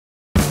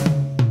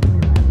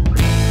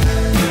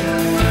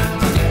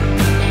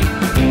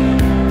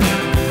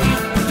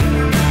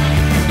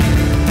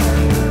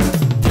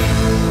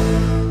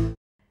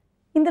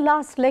the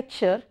last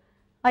lecture,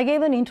 I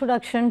gave an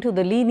introduction to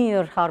the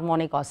linear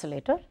harmonic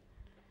oscillator.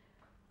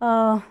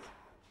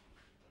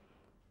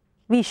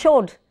 We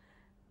showed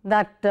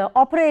that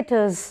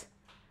operators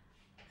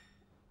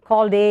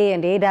called A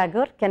and A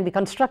dagger can be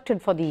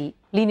constructed for the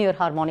linear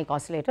harmonic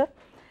oscillator,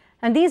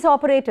 and these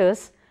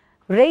operators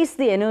raise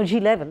the energy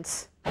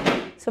levels.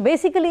 So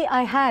basically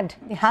I had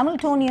the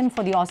Hamiltonian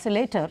for the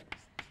oscillator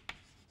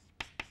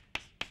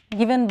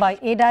given by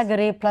A dagger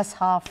A plus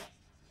half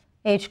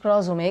h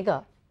cross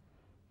omega.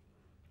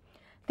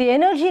 The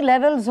energy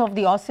levels of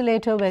the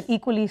oscillator were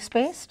equally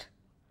spaced.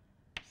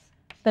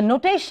 The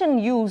notation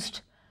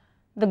used,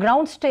 the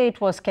ground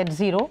state was ket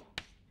 0,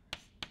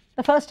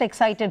 the first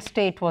excited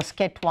state was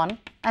ket 1,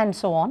 and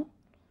so on.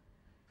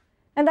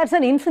 And that is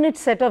an infinite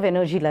set of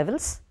energy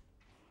levels.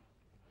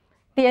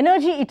 The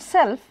energy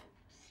itself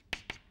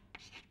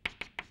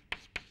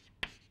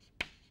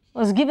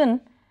was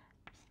given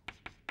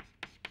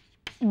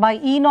by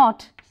E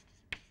naught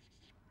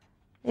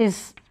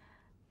is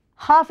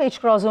half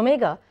h cross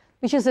omega,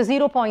 which is the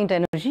 0 point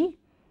energy.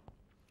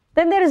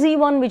 Then there is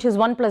E1, which is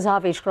 1 plus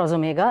half h cross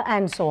omega,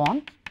 and so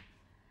on.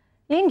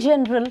 In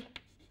general,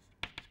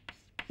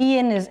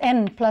 En is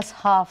n plus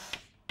half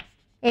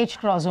h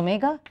cross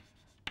omega,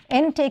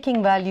 n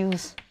taking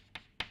values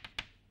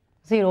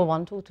 0,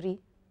 1, 2, 3.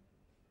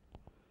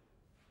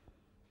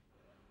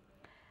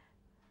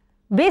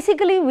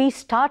 Basically, we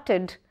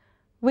started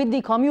with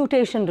the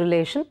commutation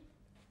relation.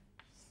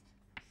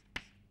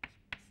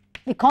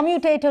 The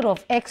commutator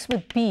of x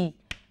with p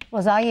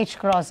was IH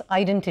cross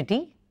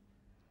identity,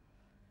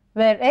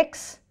 where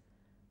x,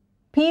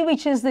 p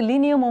which is the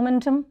linear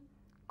momentum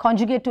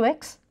conjugate to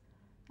x,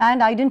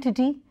 and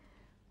identity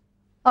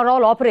are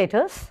all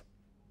operators,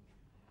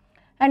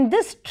 and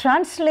this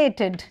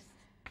translated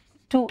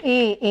to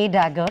A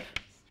dagger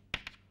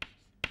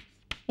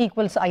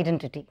equals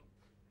identity,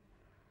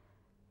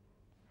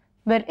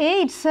 where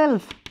A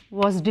itself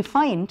was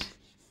defined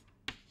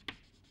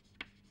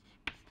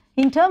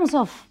in terms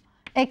of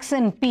x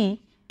and p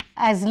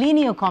as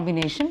linear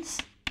combinations.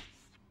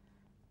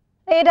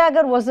 A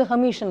dagger was the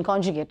Hermitian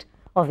conjugate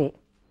of A.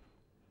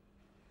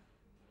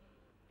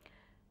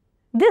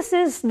 This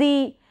is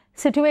the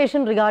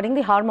situation regarding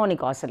the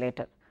harmonic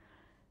oscillator.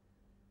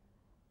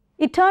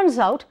 It turns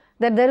out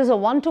that there is a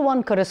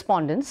one-to-one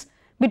correspondence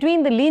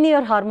between the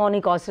linear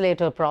harmonic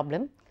oscillator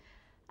problem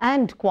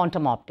and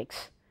quantum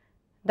optics.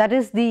 That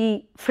is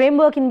the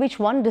framework in which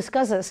one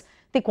discusses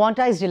the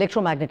quantized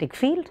electromagnetic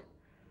field,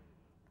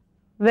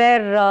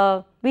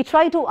 where we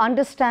try to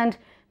understand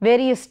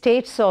various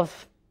states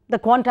of the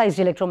quantized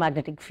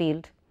electromagnetic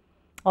field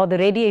or the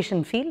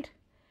radiation field,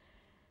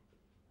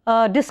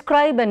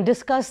 describe and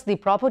discuss the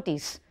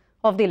properties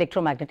of the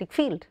electromagnetic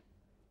field.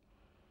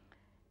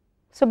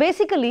 So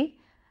basically,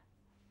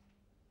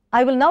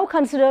 I will now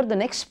consider the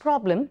next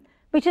problem,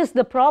 which is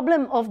the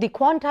problem of the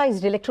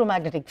quantized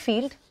electromagnetic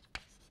field.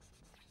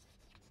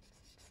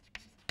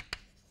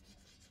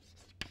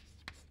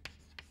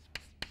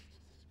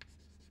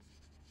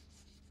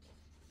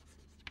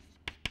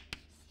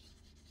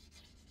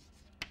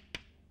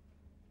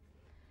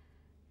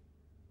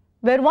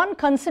 Where one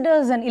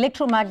considers an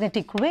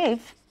electromagnetic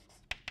wave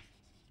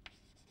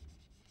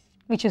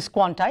which is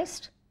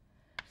quantized.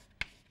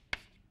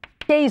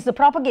 K is the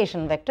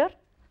propagation vector.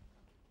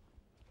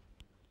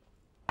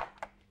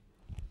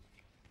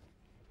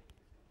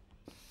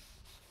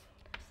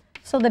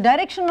 So the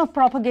direction of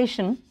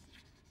propagation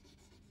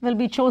will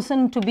be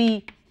chosen to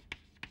be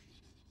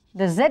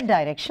the z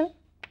direction.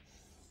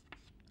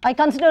 I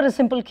consider a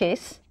simple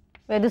case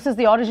where this is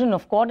the origin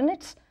of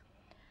coordinates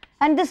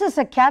and this is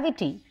a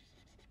cavity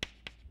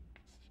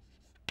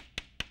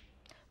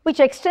which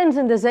extends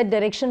in the z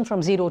direction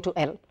from 0 to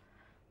L.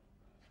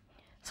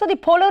 So the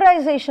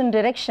polarization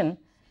direction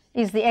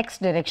is the x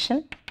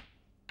direction,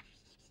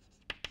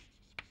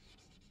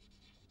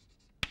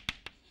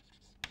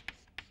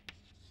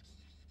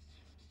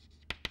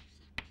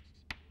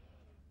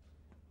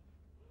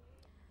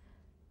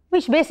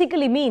 which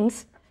basically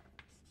means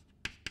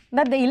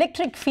that the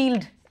electric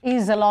field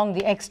is along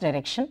the x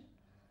direction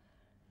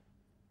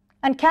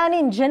and can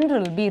in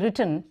general be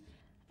written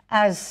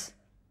as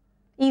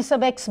E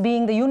sub x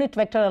being the unit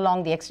vector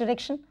along the x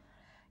direction.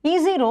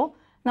 E0,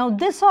 now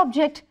this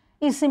object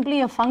is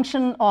simply a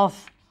function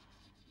of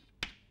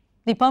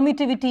the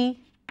permittivity,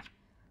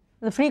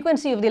 the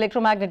frequency of the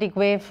electromagnetic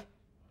wave,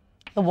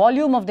 the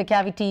volume of the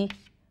cavity,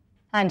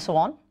 and so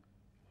on.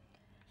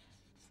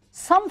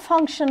 Some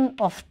function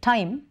of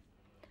time,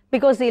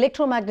 because the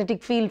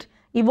electromagnetic field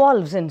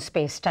evolves in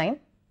space-time,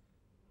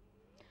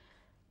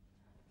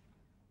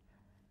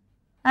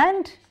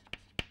 and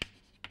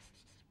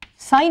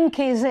sin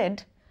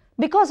kz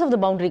because of the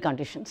boundary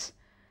conditions,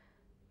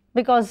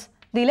 because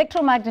the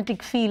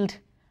electromagnetic field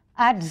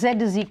at z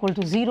is equal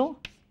to 0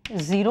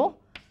 is 0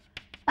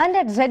 and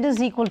at z is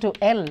equal to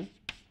L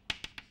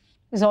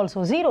is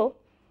also 0,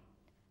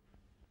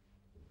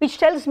 which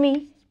tells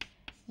me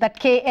that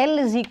KL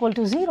is equal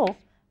to 0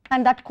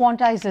 and that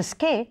quantizes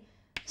K.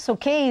 So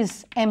K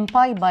is m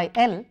pi by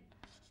L,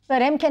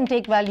 where m can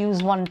take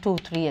values 1, 2,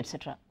 3,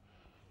 etc.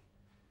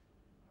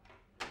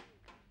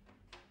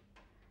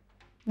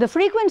 the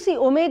frequency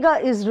omega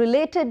is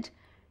related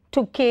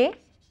to k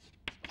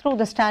through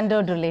the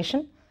standard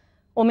relation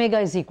omega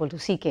is equal to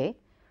ck,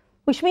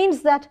 which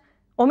means that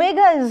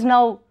omega is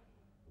now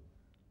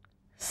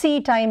c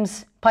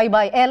times pi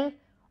by l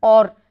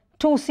or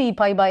 2c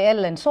pi by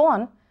l and so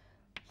on.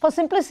 For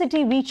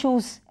simplicity, we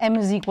choose m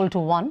is equal to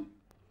 1.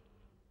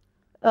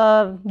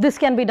 This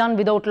can be done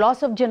without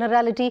loss of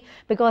generality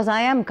because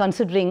I am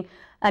considering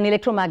an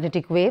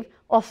electromagnetic wave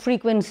of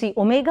frequency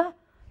omega,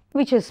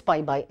 which is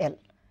pi by l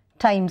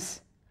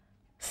times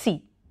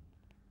c.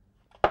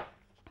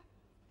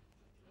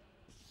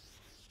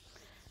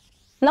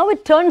 Now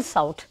it turns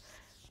out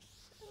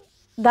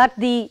that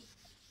the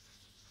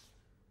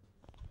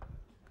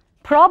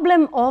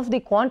problem of the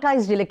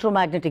quantized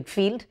electromagnetic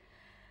field,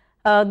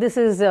 this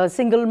is a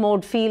single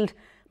mode field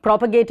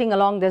propagating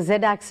along the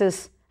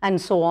z-axis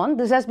and so on.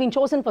 This has been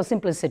chosen for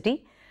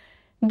simplicity.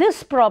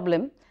 This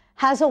problem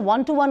has a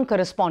one-to-one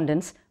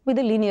correspondence with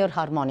the linear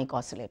harmonic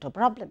oscillator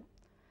problem.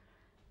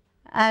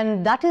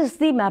 And that is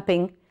the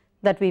mapping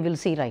that we will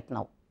see right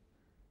now.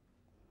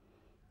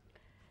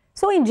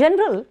 So in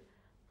general,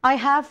 I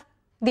have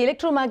the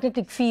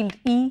electromagnetic field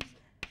E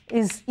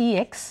is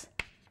Ex,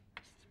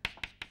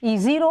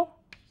 E0,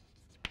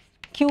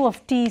 Q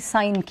of t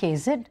sine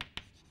kz.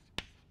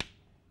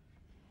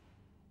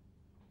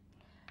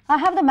 I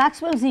have the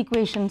Maxwell's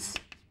equations,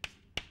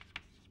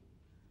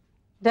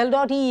 del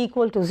dot E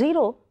equal to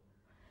 0,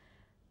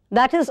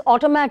 that is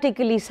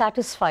automatically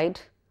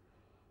satisfied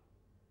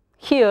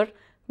here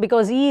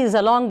because E is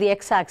along the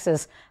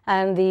x-axis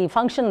and the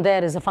function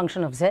there is a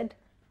function of z.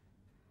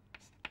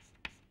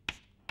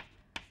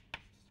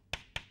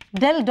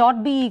 Del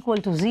dot B equal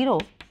to 0,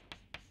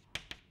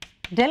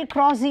 del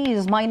cross E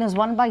is minus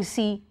 1 by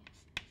c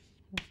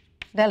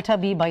delta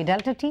B by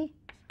delta t,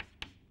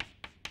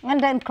 and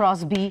del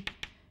cross B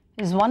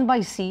is 1 by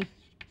c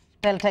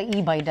delta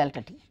E by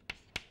delta t.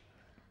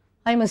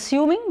 I am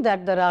assuming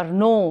that there are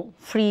no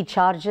free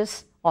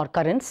charges or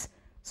currents.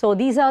 So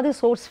these are the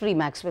source free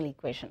Maxwell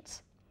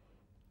equations.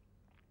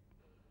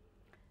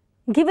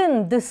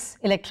 Given this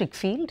electric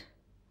field,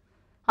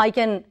 I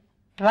can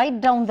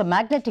write down the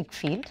magnetic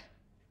field.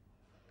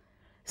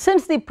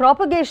 Since the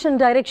propagation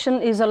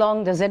direction is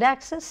along the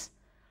z-axis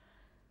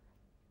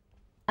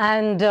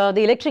and the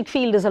electric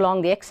field is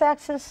along the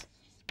x-axis,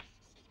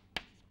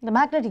 the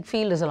magnetic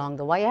field is along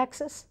the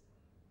y-axis.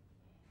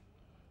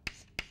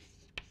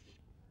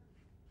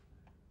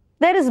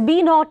 There is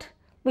B naught,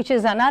 which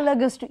is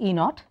analogous to E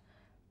naught,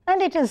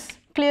 and it is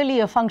clearly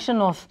a function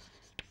of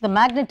the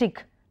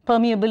magnetic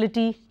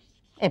permeability,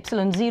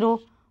 epsilon 0,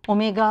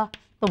 omega,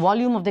 the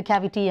volume of the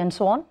cavity and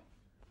so on.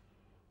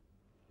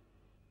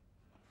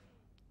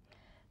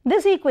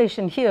 This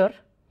equation here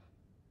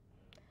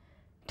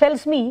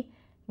tells me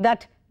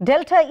that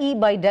delta E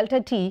by delta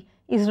t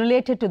is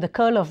related to the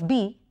curl of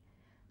B.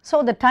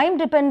 So the time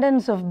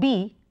dependence of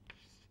B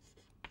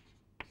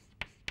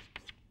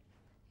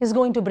is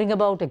going to bring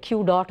about a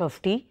q dot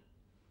of t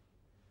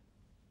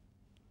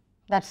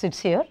that sits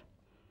here.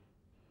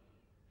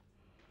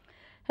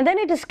 And then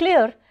it is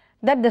clear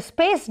that the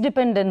space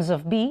dependence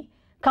of B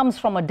comes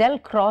from a del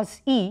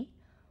cross E,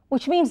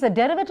 which means the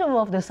derivative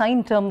of the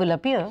sine term will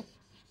appear,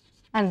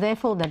 and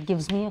therefore that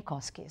gives me a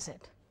cos kz.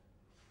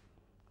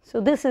 So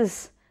this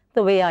is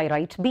the way I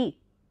write B.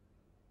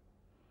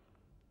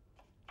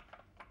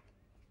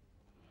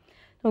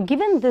 Now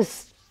given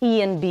this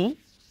E and B,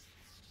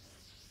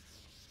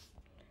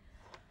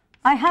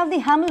 I have the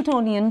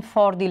Hamiltonian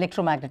for the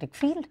electromagnetic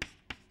field.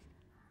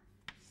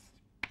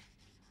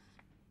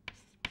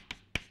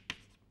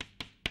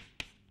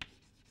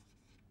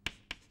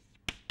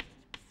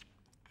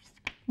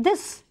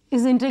 This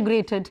is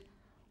integrated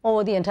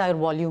over the entire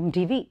volume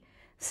dV.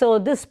 So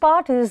this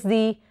part is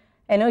the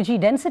energy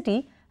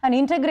density, and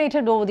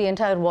integrated over the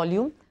entire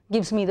volume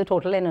gives me the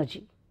total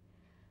energy.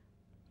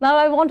 Now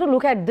I want to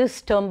look at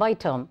this term by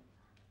term.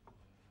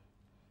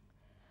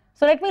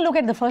 So let me look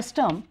at the first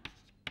term.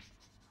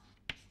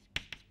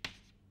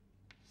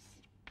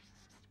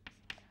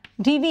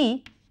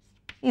 dV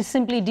is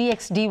simply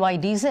dx dy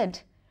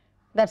dz,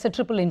 that's a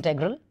triple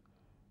integral.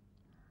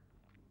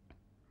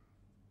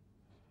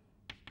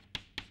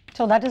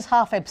 So that is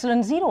half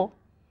epsilon 0.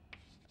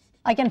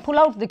 I can pull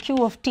out the q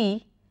of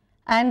t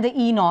and the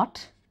E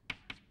naught,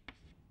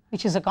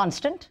 which is a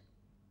constant.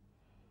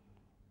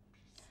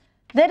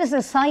 There is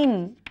a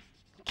sine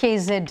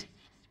kz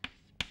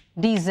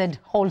dz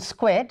whole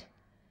squared.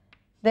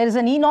 There is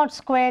an E naught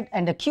squared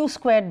and a q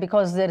squared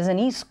because there is an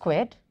E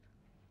squared.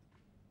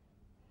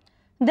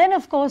 Then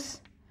of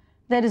course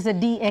there is a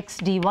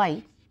dx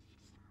dy.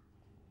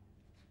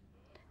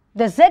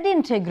 The z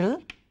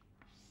integral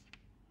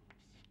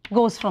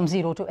goes from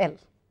 0 to L.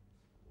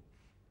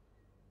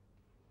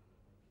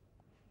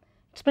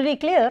 It's pretty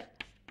clear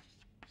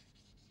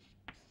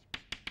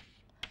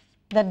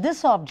that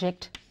this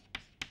object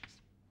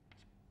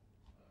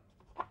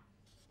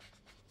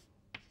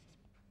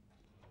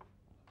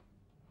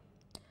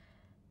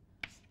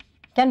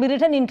can be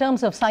written in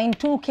terms of sine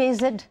 2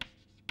 kz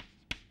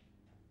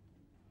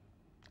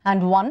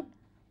and 1.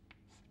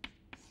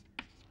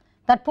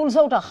 that pulls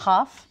out a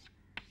half.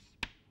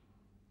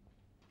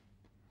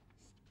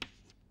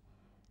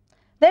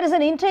 There is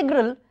an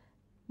integral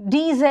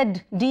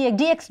dz,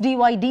 dx, dy,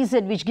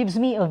 dz which gives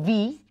me a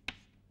v,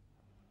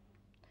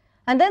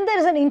 and then there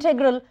is an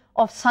integral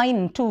of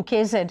sine 2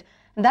 kz,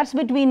 and that is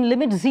between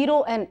limit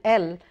 0 and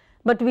L,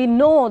 but we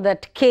know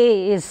that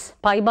k is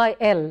pi by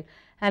L,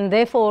 and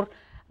therefore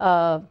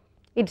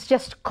it is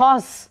just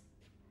cos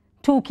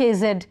 2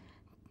 kz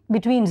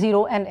between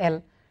 0 and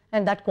L,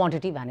 and that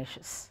quantity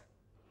vanishes.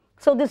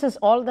 So this is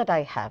all that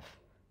I have.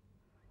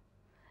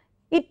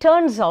 It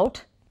turns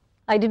out,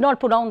 I did not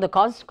put down the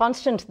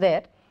constant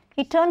there,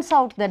 it turns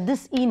out that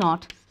this E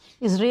naught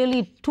is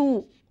really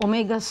 2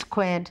 omega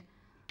squared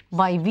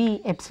by V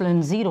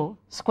epsilon 0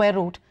 square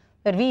root,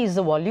 where V is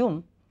the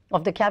volume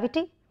of the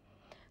cavity,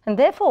 and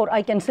therefore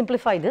I can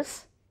simplify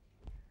this.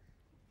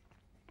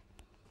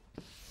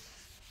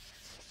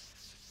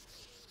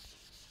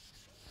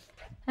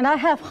 And I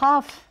have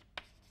half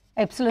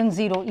epsilon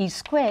 0 E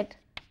squared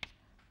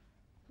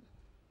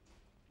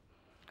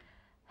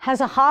has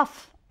a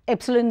half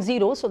epsilon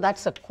 0, so that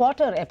is a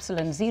quarter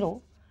epsilon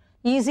 0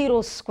 E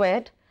 0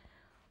 squared,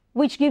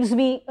 which gives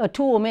me a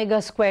 2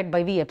 omega squared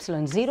by V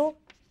epsilon 0.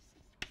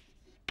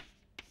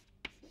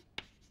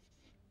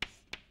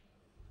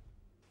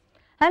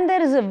 And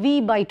there is a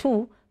V by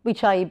 2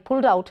 which I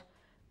pulled out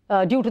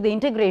due to the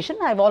integration.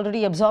 I have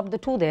already absorbed the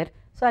 2 there,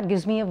 so that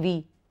gives me a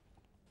V.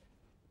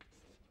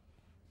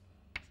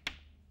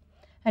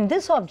 And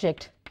this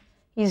object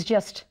is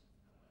just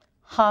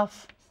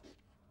half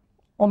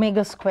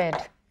omega squared.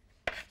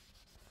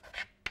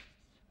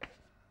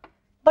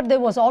 But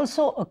there was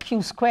also a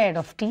q squared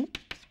of t.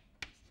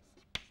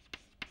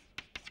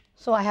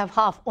 So I have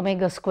half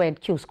omega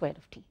squared q squared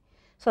of t.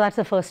 So that is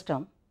the first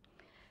term.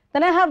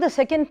 Then I have the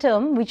second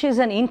term, which is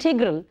an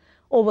integral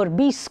over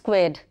b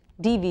squared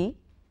dv.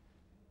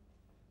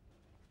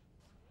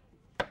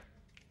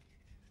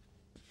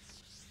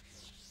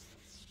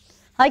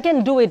 I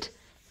can do it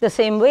the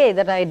same way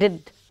that I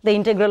did the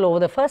integral over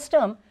the first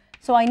term.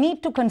 So I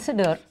need to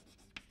consider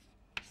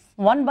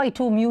 1 by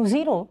 2 mu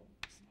 0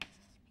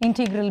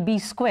 integral b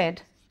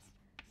squared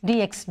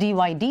dx dy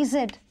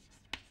dz.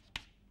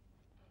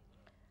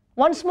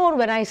 Once more,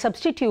 when I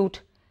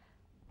substitute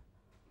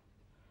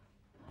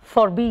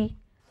for b,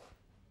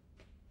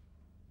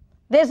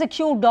 there is a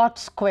q dot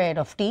squared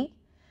of t,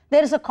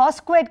 there is a cos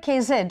squared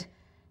kz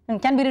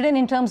and can be written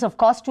in terms of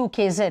cos 2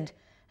 kz,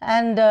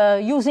 and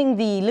using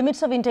the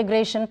limits of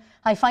integration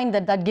I find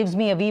that that gives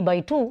me a v by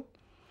 2,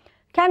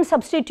 can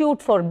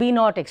substitute for b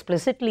naught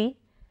explicitly,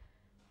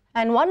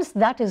 and once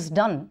that is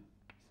done,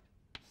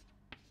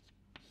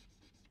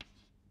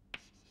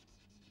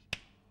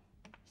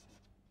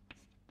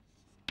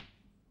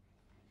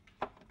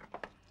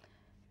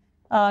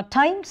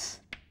 times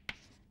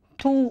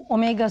 2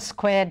 omega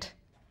squared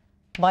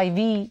by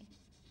V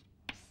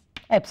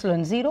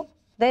epsilon 0.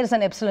 There is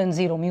an epsilon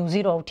 0 mu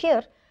 0 out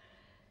here.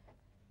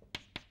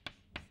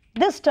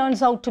 This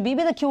turns out to be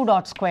with a q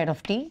dot squared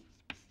of t.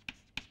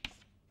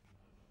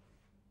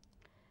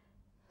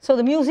 So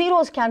the mu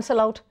 0's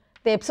cancel out,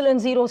 the epsilon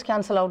 0's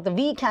cancel out, the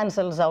V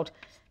cancels out.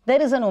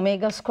 There is an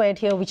omega squared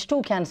here which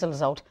 2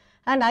 cancels out,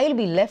 and I will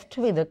be left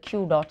with a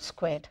q dot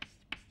squared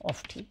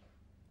of t.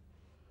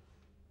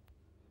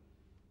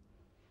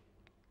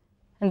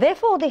 And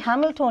therefore, the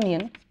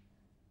Hamiltonian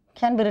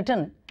can be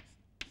written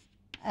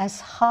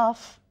as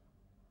half,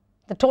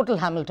 the total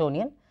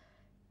Hamiltonian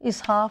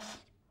is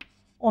half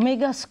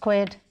omega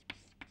squared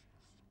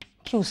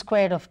q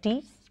squared of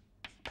t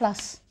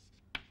plus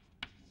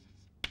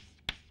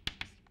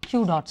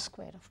q dot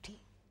squared of t.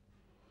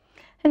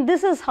 And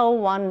this is how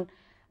one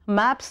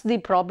maps the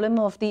problem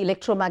of the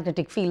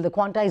electromagnetic field, the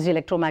quantized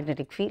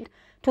electromagnetic field,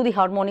 to the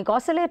harmonic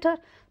oscillator,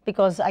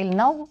 because I will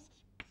now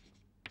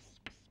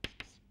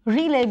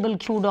relabel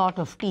q dot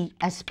of t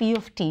as p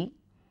of t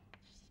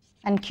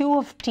and q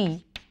of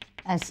t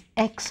as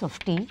x of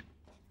t,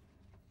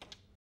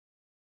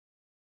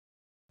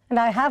 and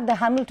I have the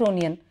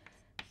Hamiltonian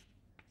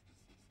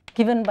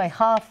given by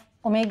half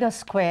omega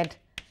squared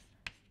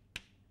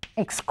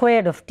x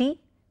squared of t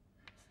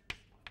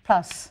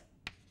plus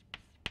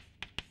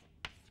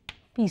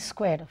p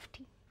squared of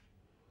t.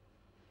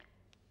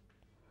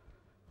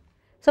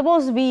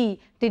 Suppose we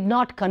did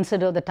not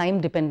consider the time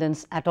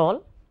dependence at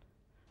all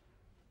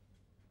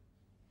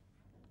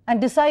and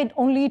decide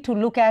only to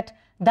look at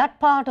that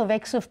part of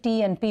x of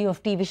t and p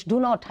of t which do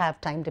not have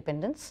time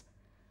dependence.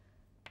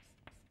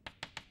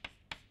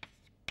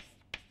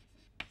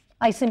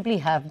 I simply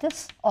have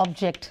this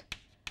object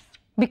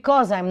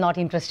because I am not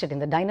interested in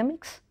the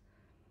dynamics.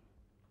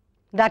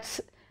 That is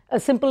a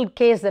simple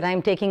case that I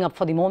am taking up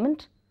for the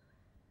moment.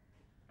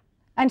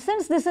 And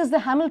since this is the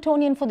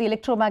Hamiltonian for the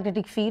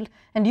electromagnetic field,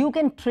 and you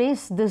can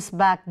trace this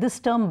back, this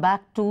term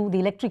back to the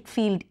electric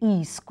field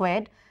E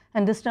squared,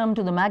 and this term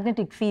to the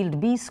magnetic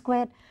field B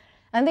squared,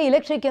 and the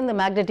electric and the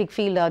magnetic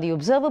field are the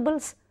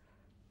observables.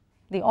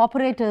 The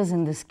operators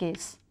in this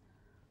case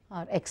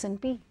are x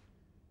and p.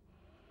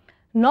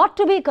 Not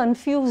to be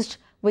confused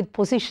with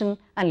position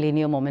and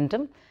linear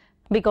momentum.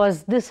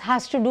 because this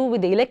has to do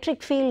with the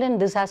electric field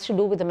and this has to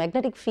do with the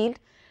magnetic field.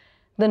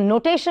 The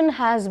notation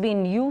has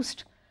been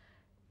used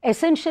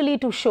essentially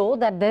to show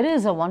that there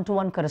is a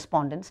one-to-one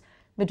correspondence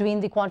between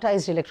the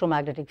quantized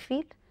electromagnetic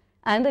field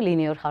and the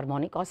linear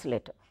harmonic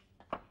oscillator.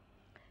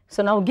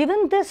 So now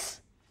given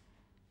this,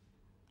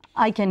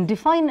 I can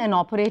define an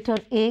operator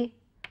A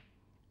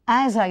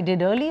as I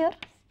did earlier.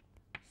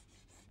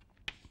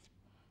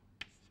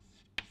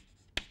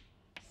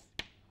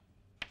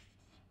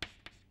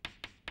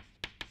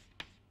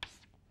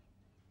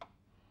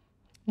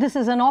 This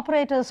is an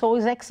operator, so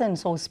is X and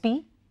so is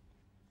P,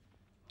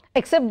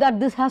 except that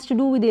this has to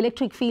do with the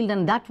electric field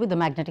and that with the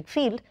magnetic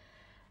field,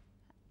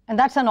 and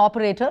that's an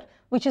operator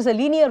which is a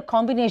linear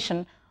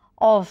combination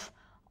of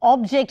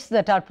objects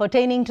that are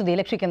pertaining to the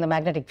electric and the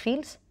magnetic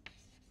fields,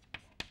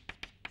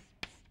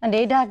 and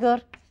A dagger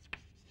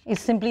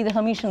is simply the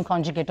Hermitian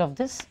conjugate of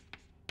this.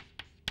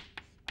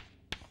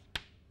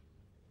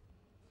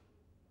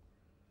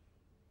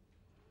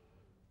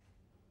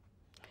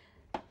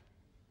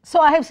 So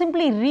I have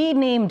simply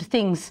renamed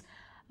things.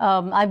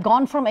 I've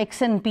gone from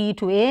X and P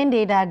to A and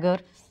A dagger,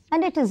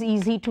 and it is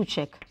easy to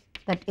check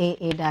that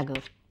A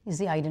dagger is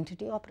the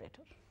identity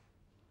operator.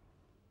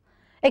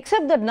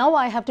 Except that now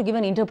I have to give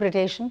an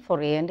interpretation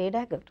for A and A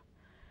dagger,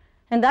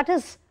 and that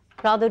is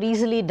rather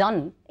easily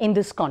done in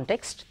this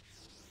context,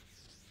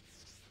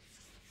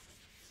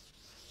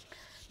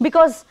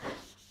 because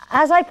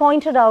as I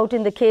pointed out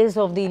in the case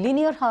of the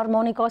linear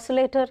harmonic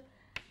oscillator,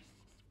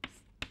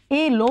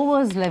 A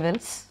lowers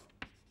levels.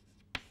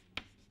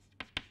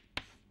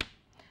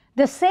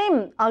 The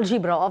same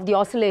algebra of the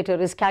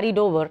oscillator is carried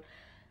over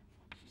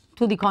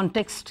to the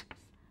context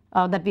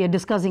that we are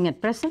discussing at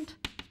present.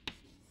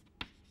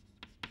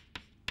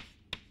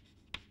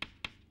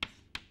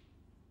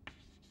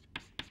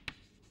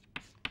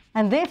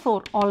 And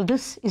therefore, all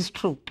this is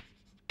true.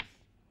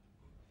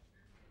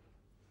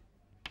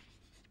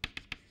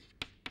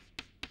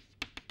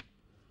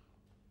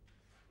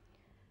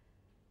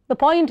 The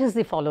point is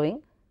the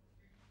following.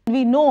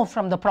 We know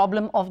from the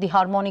problem of the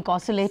harmonic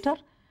oscillator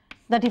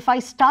that if I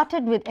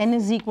started with n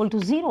is equal to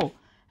 0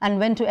 and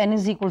went to n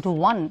is equal to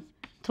 1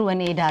 through an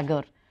A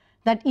dagger,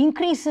 that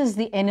increases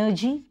the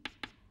energy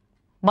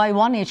by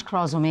 1 h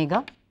cross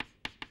omega.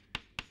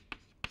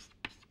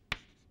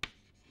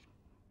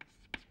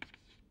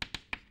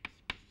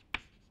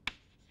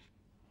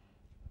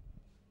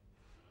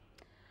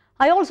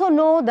 I also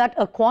know that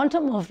a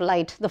quantum of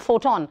light, the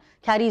photon,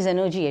 carries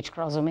energy h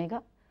cross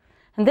omega,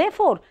 and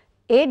therefore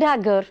A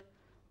dagger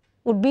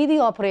would be the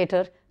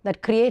operator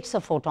that creates a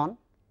photon,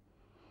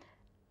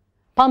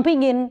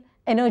 pumping in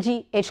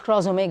energy h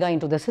cross omega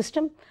into the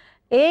system.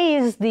 A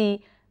is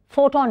the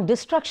photon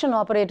destruction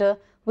operator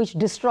which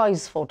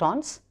destroys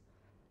photons.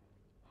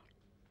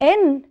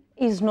 N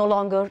is no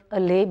longer a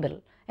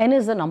label. N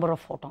is the number of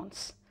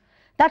photons.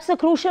 That's the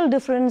crucial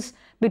difference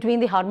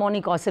between the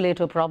harmonic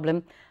oscillator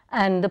problem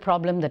and the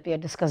problem that we are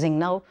discussing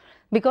now,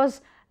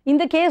 because in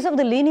the case of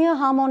the linear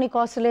harmonic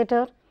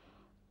oscillator,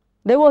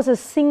 there was a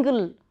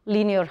single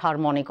linear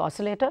harmonic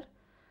oscillator.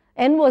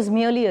 N was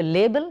merely a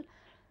label,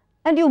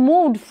 and you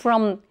moved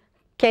from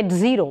ket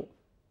 0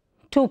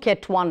 to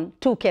ket 1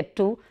 to ket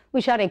 2,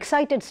 which are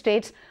excited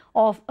states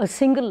of a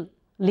single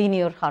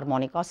linear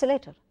harmonic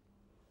oscillator.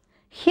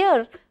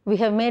 Here we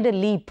have made a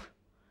leap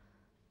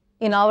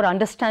in our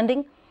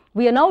understanding.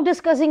 We are now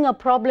discussing a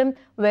problem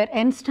where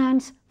n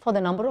stands for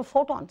the number of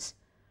photons,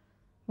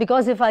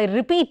 because if I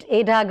repeat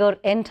A dagger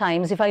n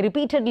times, if I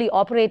repeatedly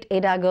operate A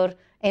dagger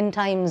n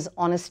times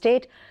on a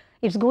state,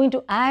 it's going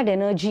to add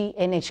energy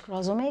n h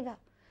cross omega,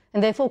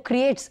 and therefore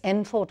creates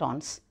n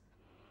photons.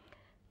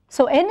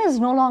 So n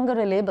is no longer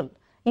a label.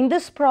 In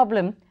this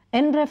problem,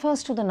 n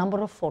refers to the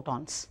number of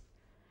photons.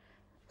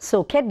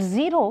 So ket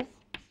 0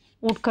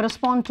 would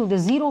correspond to the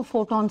 0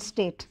 photon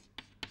state.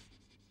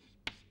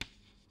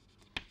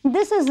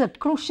 This is a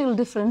crucial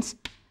difference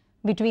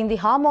between the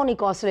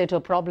harmonic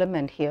oscillator problem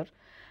and here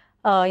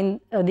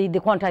in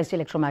the quantized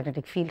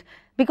electromagnetic field,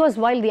 because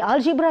while the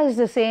algebra is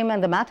the same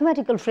and the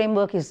mathematical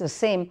framework is the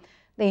same,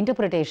 the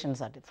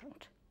interpretations are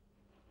different.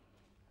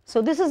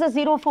 So this is a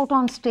 0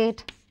 photon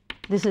state,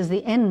 this is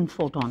the n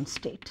photon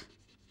state.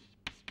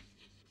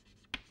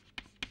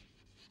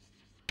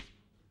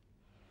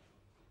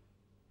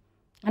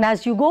 And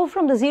as you go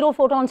from the 0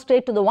 photon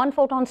state to the 1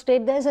 photon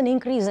state, there is an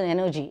increase in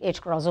energy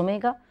h cross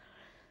omega.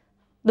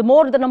 The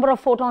more the number of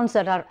photons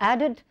that are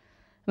added,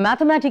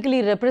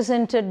 mathematically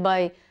represented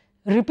by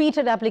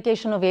repeated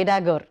application of A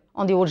dagger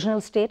on the original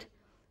state,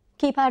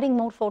 keep adding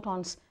more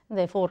photons, and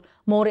therefore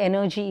more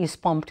energy is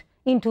pumped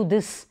into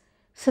this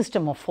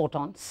system of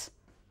photons.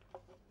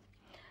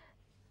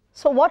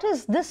 So what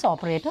is this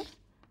operator?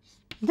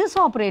 This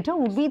operator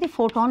would be the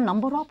photon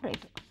number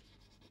operator.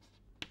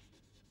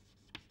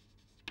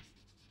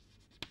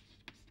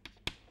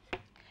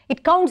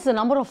 It counts the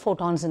number of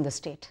photons in the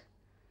state.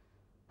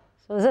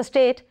 So there is a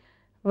state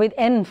with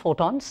n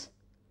photons,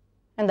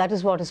 and that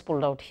is what is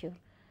pulled out here.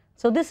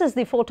 So this is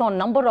the photon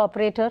number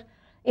operator,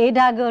 A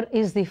dagger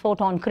is the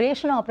photon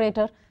creation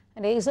operator,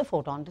 and A is a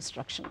photon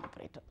destruction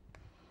operator.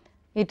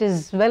 it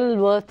is well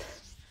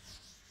worth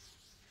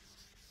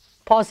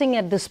pausing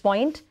at this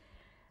point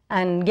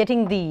and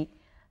getting the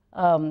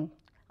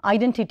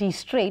identity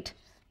straight.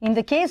 In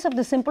the case of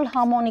the simple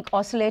harmonic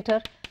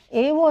oscillator,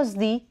 A was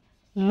the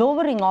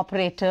lowering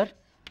operator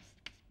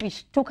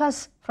which took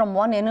us from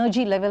one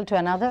energy level to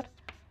another,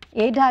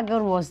 A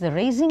dagger was the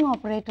raising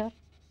operator,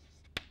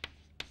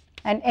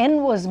 and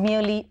N was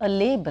merely a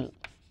label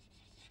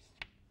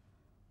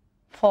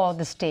for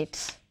the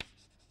states.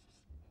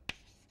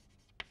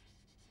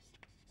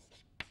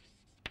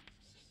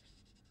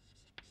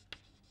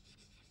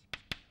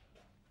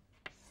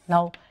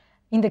 Now,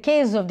 in the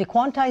case of the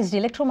quantized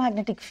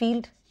electromagnetic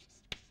field,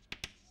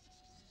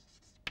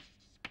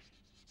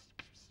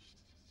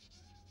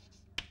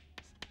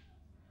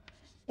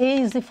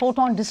 A is the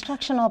photon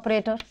destruction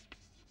operator,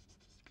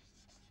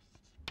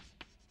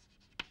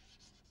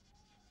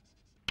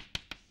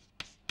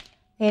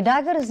 A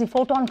dagger is the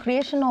photon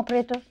creation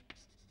operator,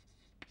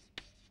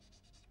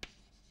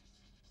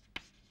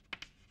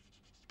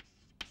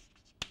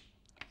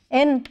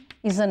 N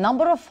is the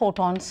number of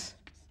photons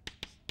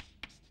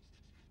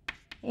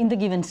in the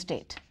given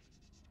state.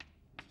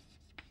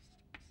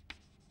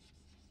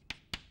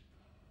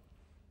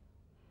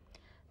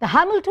 The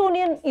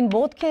Hamiltonian in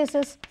both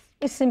cases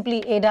is simply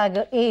A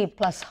dagger A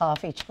plus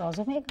half h cross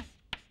omega.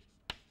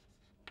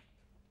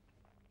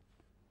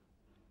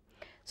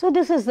 So,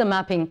 this is the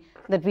mapping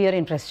that we are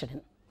interested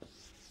in.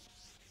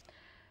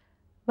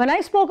 When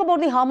I spoke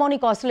about the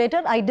harmonic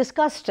oscillator, I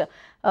discussed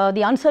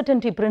the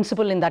uncertainty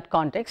principle in that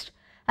context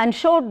and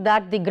showed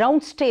that the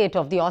ground state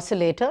of the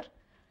oscillator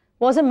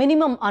was a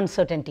minimum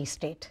uncertainty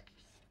state.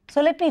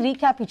 So, let me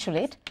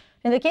recapitulate.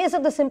 In the case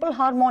of the simple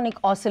harmonic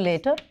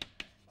oscillator,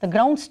 the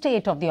ground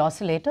state of the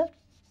oscillator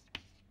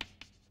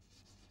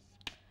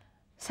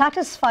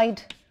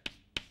satisfied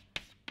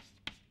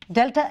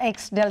delta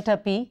x delta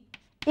p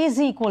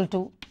is equal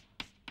to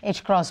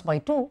h cross by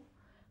 2.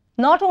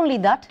 Not only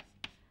that,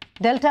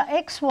 delta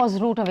x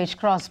was root of h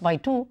cross by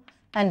 2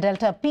 and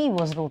delta p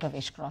was root of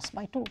h cross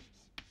by 2.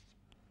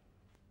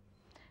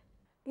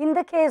 In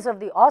the case of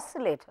the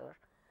oscillator,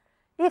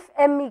 if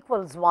m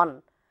equals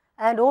 1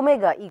 and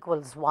omega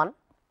equals 1,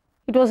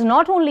 it was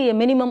not only a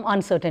minimum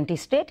uncertainty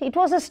state, it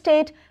was a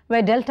state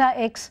where delta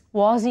x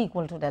was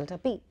equal to delta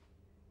p.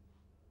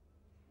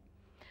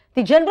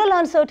 The general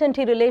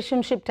uncertainty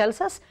relationship tells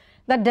us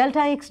that delta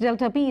x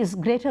delta p is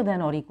greater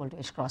than or equal to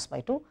h cross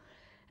by 2,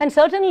 and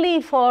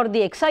certainly for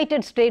the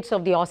excited states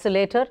of the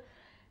oscillator,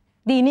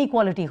 the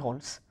inequality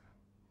holds.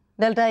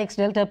 Delta x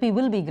delta p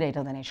will be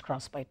greater than h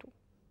cross by 2.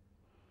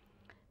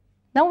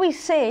 Now, we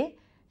say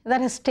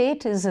that a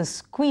state is a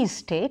squeeze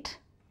state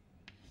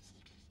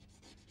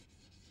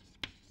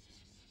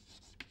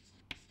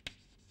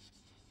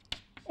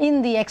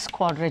in the x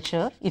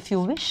quadrature, if you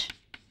wish,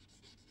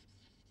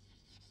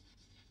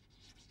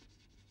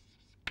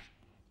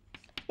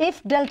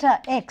 if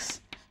delta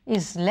x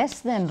is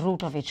less than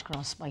root of h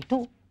cross by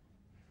 2.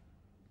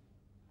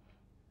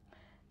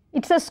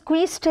 It is a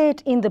squeeze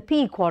state in the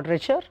p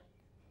quadrature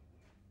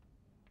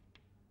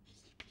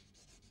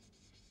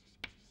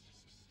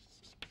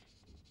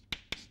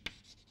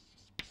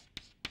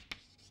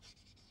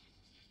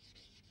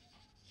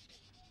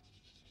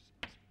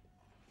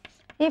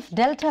if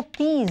delta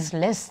p is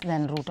less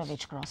than root of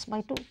h cross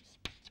by 2.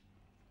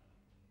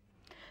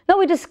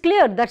 Now, it is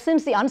clear that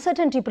since the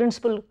uncertainty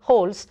principle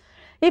holds,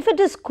 if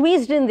it is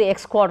squeezed in the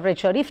x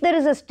quadrature, if there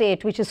is a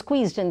state which is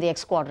squeezed in the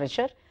x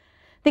quadrature,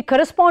 the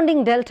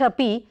corresponding delta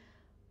p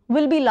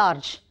will be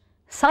large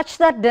such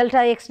that delta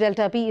x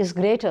delta p is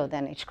greater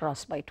than h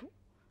cross by 2.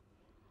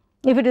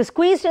 If it is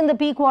squeezed in the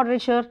p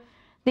quadrature,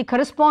 the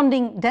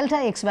corresponding delta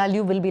x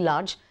value will be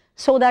large,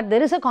 so that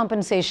there is a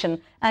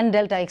compensation and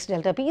delta x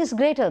delta p is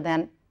greater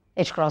than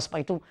h cross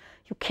by 2.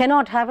 You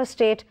cannot have a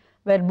state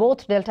where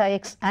both delta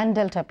x and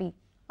delta p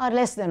are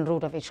less than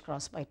root of h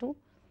cross by 2,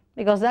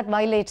 because that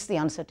violates the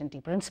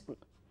uncertainty principle.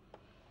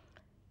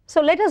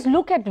 So, let us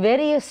look at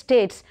various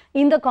states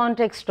in the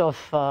context of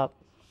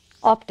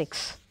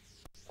optics,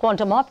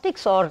 quantum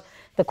optics, or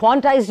the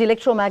quantized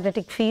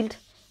electromagnetic field,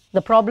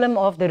 the problem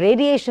of the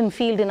radiation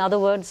field, in other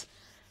words,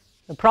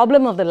 the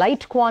problem of the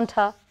light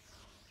quanta.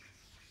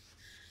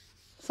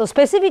 So,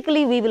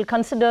 specifically we will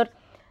consider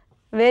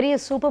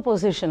various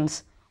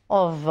superpositions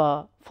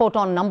of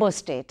photon number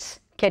states,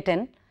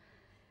 Ket-n.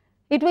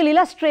 It will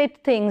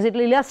illustrate things, it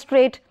will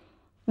illustrate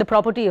the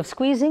property of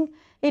squeezing,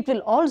 it will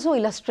also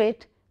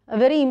illustrate a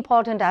very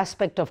important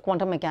aspect of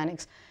quantum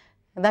mechanics,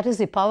 and that is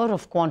the power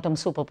of quantum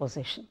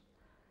superposition.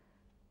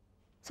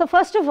 So,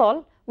 first of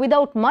all,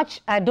 without much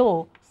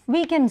ado,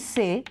 we can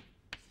say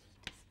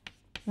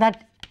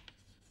that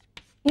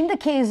in the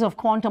case of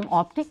quantum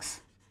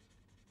optics,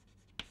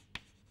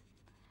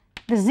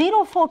 the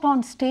zero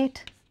photon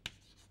state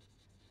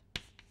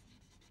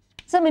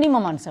is a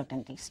minimum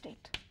uncertainty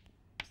state.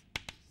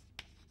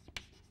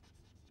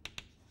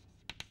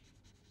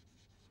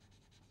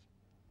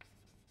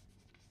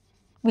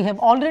 We have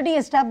already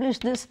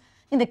established this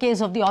in the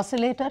case of the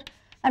oscillator,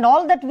 and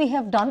all that we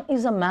have done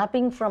is a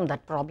mapping from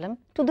that problem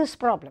to this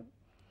problem.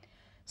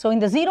 So, in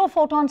the zero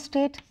photon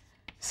state,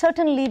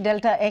 certainly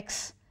delta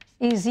x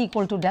is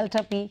equal to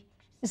delta p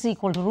is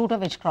equal to root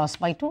of h cross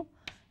by 2,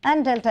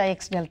 and delta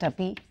x delta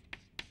p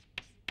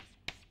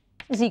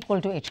is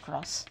equal to h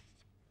cross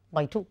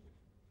by 2.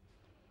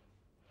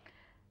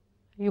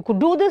 You could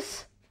do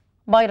this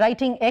by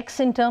writing x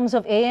in terms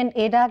of a and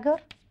a dagger.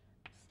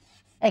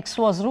 X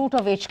was root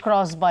of h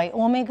cross by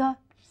omega,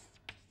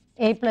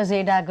 a plus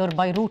a dagger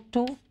by root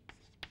 2.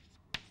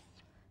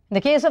 In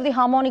the case of the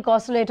harmonic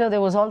oscillator,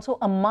 there was also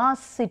a mass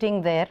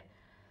sitting there,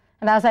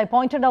 and as I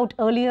pointed out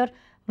earlier,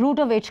 root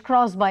of h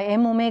cross by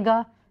m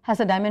omega has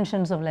the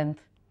dimensions of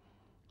length.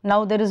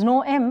 Now there is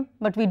no m,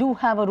 but we do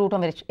have a root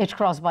of h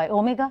cross by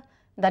omega,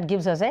 that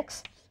gives us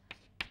x,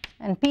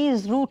 and p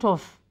is root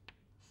of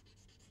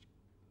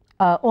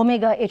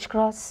omega h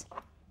cross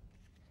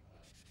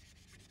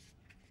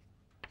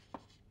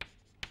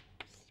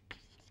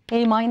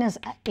a minus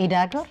a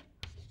dagger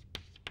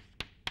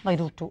by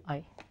root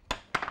 2i.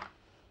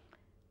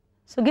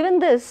 So given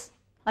this,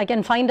 I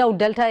can find out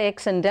delta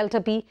x and delta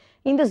p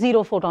in the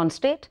 0 photon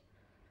state,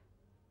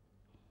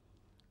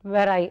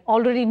 where I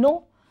already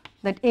know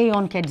that a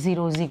on ket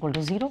 0 is equal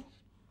to 0.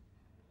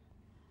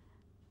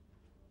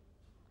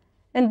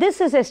 And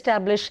this is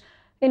established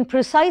in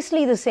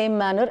precisely the same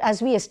manner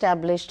as we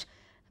established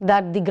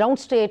that the ground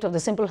state of the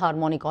simple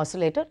harmonic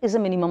oscillator is a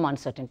minimum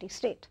uncertainty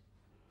state.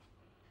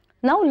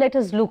 Now let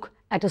us look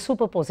at a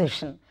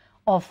superposition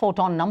of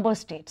photon number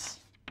states.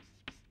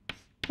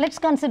 Let us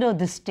consider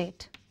this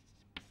state.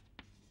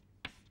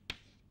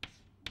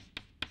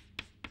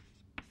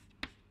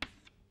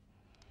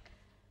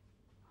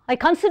 I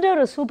consider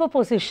a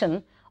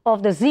superposition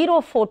of the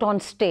 0 photon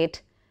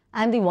state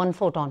and the 1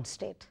 photon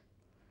state.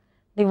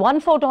 The 1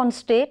 photon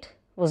state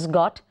was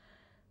got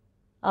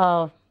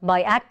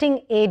by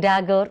acting a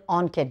dagger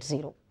on ket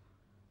 0.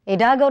 A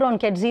dagger on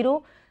ket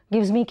 0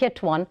 gives me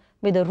ket 1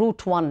 with a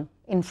root 1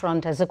 in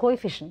front as a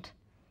coefficient.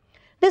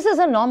 This is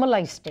a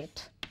normalized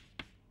state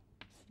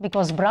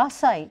because bra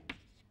psi,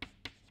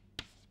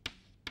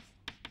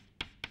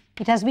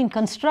 it has been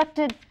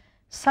constructed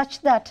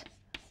such that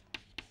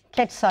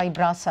ket psi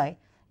bra psi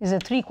is a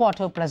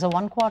 3/4 plus a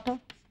 1/4,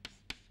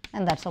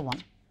 and that is a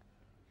 1.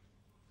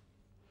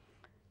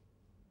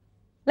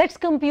 Let us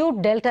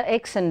compute delta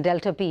x and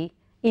delta p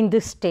in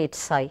this state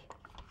psi.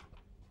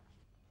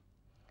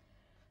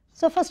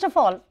 So first of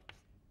all,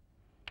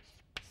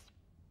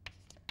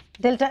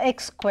 delta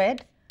x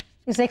squared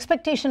is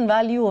expectation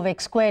value of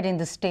x squared in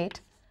this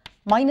state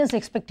minus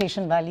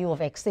expectation value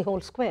of x the whole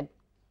squared.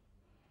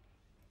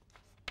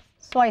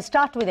 So I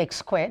start with x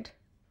squared.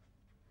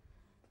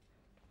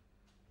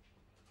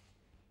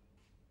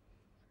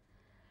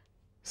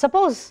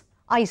 Suppose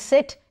I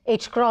set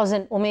h cross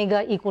and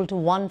omega equal to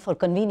 1 for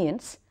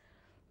convenience.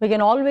 We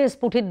can always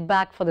put it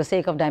back for the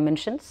sake of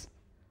dimensions.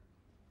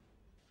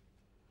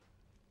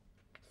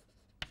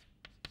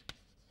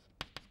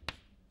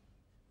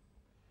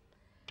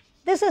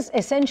 This is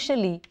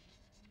essentially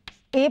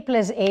a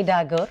plus a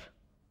dagger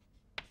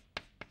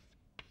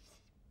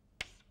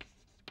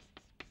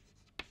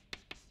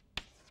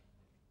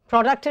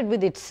producted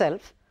with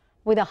itself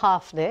with a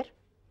half there.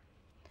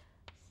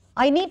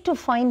 I need to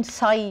find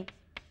psi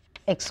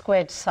x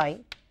squared psi.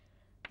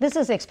 This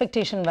is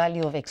expectation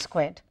value of x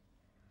squared.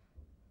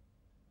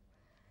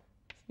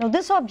 Now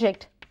this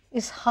object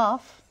is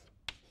half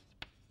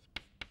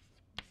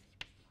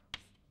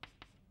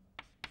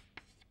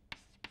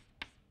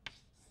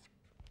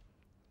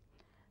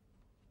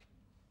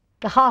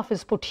the half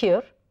is put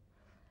here.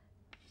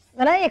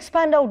 When I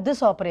expand out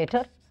this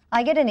operator,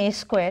 I get an a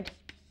squared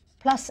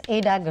plus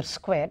a dagger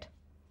squared.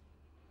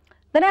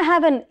 Then I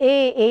have an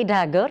a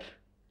dagger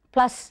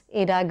plus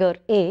a dagger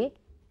a.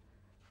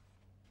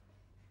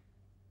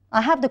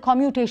 I have the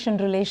commutation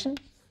relation.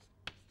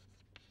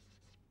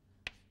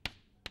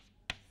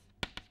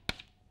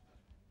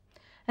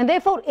 And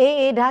therefore,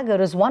 a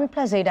dagger is 1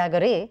 plus a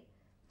dagger a.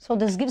 So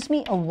this gives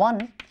me a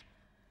 1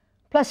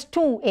 plus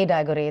 2 a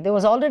dagger a. There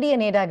was already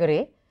an a dagger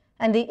a,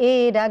 and the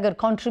a dagger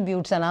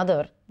contributes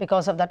another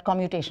because of that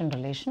commutation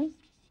relation.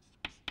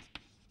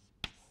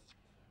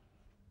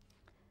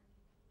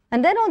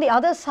 And then on the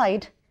other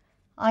side,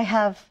 I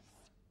have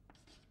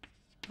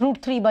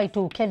root 3 by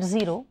 2 ket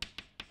 0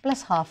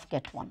 plus half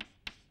ket 1.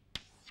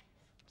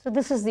 So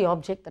this is the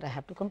object that I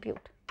have to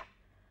compute.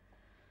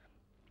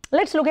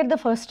 Let us look at the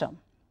first term.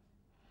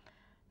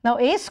 Now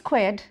a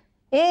squared,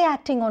 a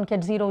acting on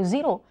ket 0 is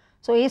 0,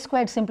 so a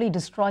squared simply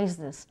destroys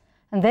this,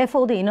 and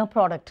therefore the inner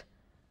product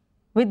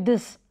with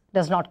this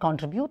does not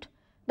contribute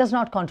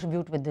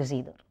with this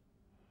either.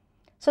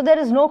 So there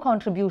is no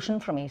contribution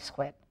from a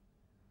squared.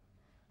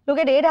 Look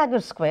at a dagger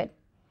squared.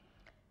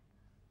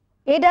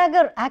 A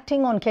dagger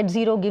acting on ket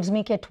 0 gives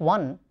me ket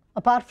 1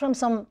 apart from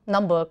some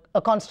number,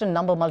 a constant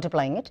number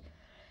multiplying it.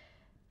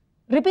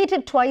 Repeat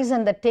it twice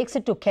and that takes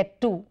it to ket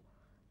 2.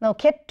 Now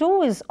ket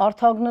 2 is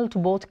orthogonal to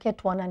both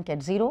ket 1 and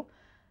ket 0,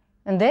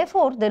 and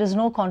therefore there is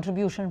no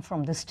contribution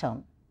from this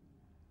term.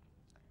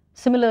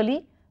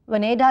 Similarly,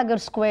 when a dagger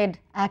squared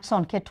acts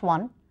on ket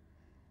 1,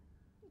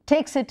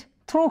 takes it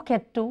through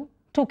ket 2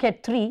 to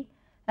ket 3,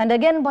 and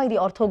again by the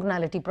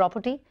orthogonality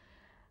property,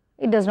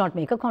 it does not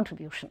make a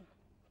contribution.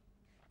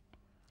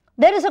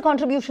 There is a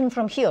contribution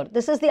from here.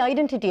 This is the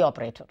identity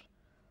operator.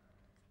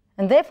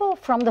 And therefore,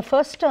 from the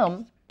first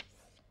term,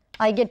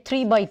 I get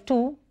 3 by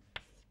 2.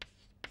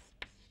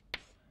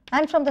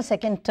 And from the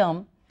second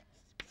term,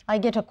 I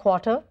get a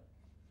quarter,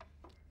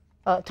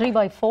 3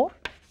 by 4.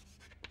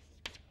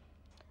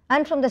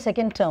 And from the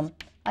second term,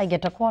 I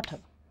get a quarter.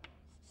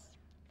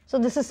 So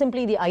this is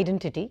simply the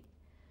identity.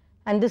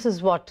 And this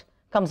is what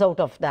comes out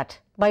of that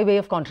by way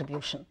of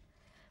contribution.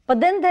 But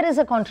then there is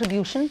a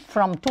contribution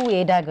from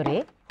 2a dagger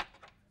A.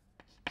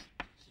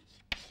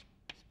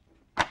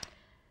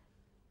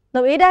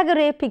 Now a dagger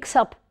A picks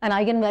up an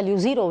eigenvalue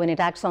 0 when it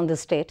acts on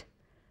this state.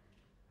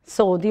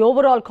 So the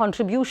overall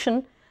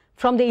contribution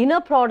from the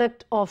inner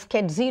product of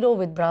ket 0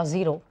 with bra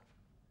 0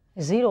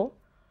 is 0.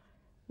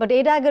 But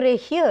a dagger A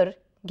here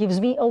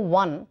gives me a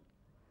 1,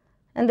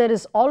 and there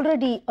is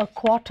already a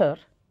quarter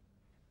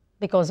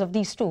because of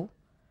these two,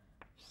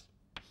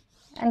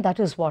 and that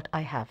is what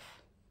I have.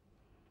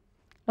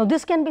 Now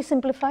this can be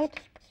simplified.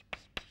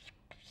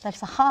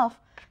 That's a half.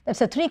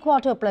 That's a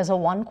 3/4 plus a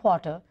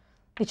 1/4,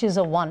 which is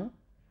a 1.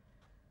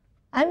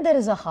 And there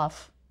is a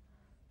half.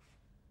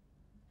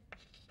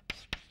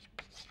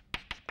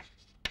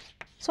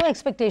 So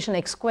expectation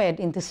x squared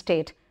in this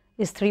state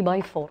is 3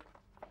 by 4.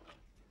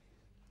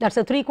 That's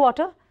a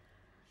 3/4.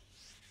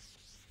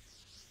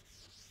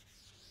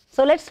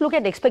 So let's look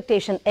at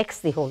expectation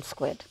x the whole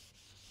squared.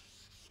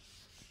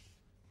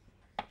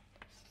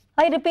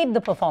 I repeat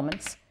the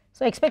performance.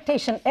 So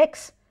expectation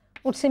x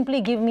would simply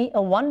give me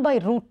a 1 by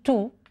root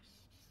 2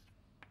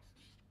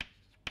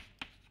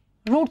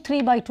 root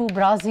 3 by 2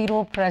 bra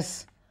 0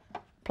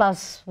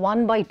 plus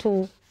 1 by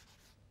 2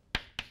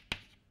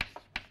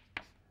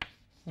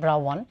 bra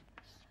 1,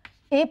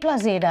 a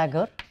plus a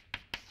dagger,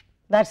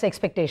 that's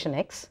expectation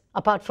x,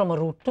 apart from a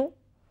root 2,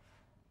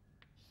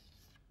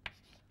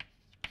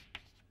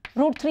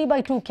 root 3 by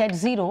 2 ket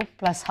 0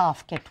 plus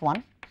half ket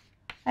 1,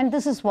 and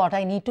this is what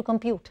I need to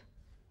compute.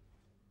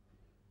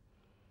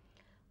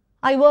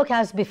 I work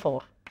as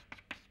before.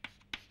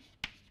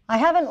 I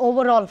have an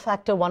overall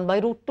factor 1 by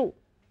root 2.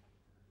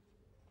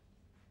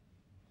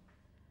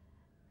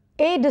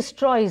 A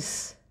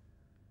destroys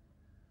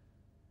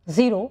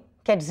 0,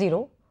 ket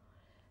 0,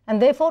 and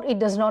therefore it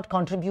does not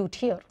contribute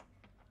here.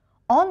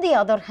 On the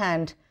other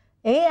hand,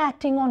 A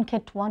acting on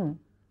ket 1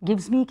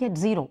 gives me ket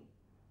 0.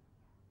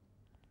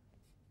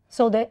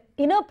 So the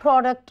inner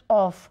product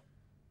of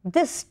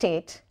this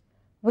state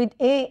with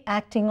A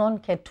acting on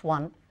ket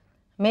 1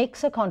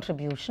 makes a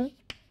contribution.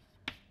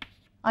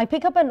 I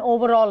pick up an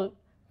overall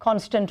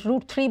constant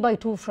root 3 by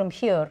 2 from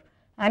here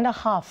and a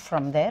half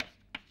from there.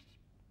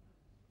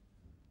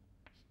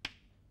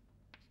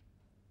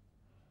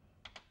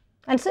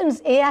 And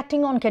since A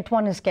acting on ket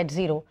 1 is ket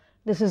 0,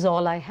 this is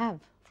all I have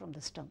from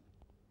this term.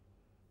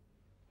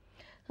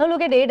 Now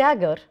look at A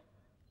dagger.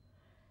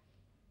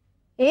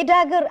 A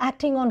dagger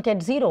acting on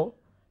ket 0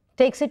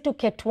 takes it to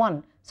ket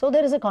 1. So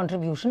there is a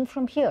contribution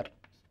from here.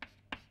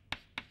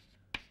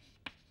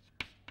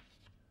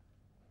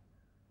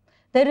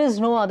 There is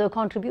no other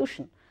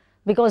contribution,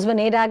 because when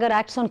A dagger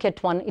acts on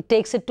ket 1, it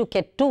takes it to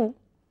ket 2,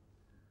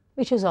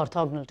 which is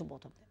orthogonal to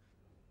both of them.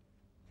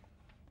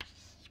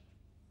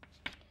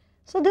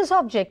 So this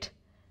object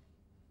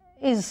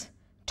is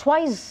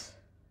twice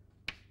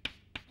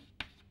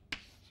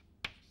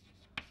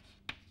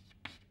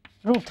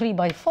root 3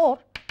 by 4,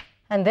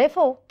 and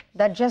therefore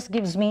that just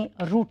gives me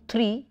a root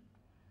 3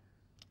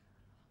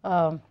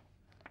 2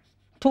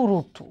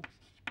 root 2.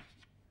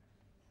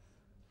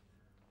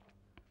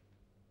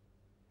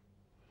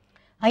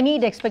 I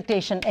need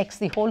expectation x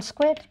the whole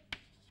squared.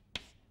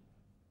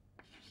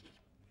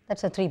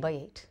 That's a 3 by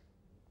 8.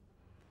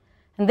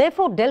 And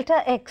therefore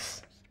delta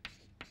x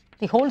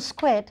the whole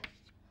squared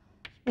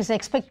is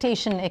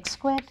expectation x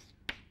squared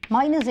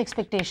minus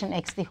expectation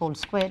x the whole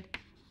squared,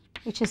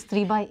 which is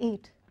 3 by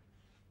 8.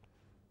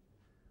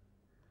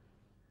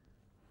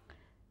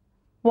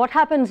 What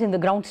happens in the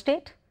ground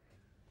state?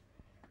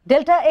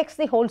 Delta x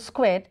the whole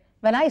squared,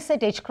 when I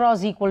set h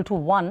cross equal to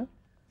 1,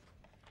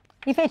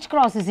 if h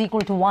cross is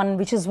equal to 1,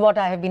 which is what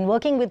I have been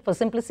working with for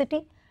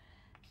simplicity,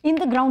 in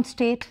the ground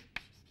state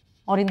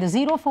or in the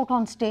 0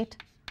 photon state,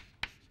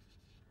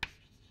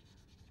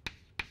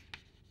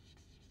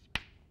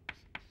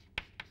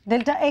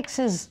 delta x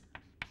is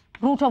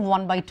root of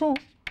 1 by 2,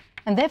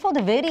 and therefore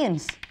the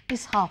variance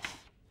is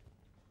half.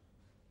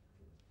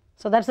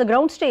 So that's the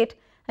ground state,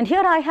 and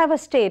here I have a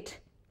state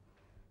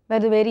where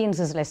the variance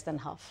is less than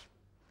half.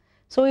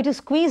 So it is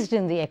squeezed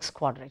in the x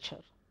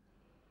quadrature.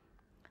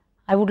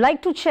 I would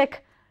like to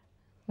check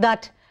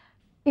that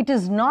it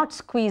is not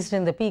squeezed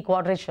in the p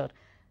quadrature,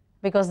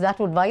 because that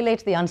would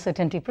violate the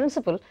uncertainty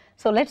principle.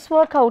 So let's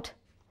work out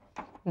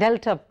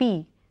delta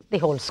p the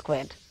whole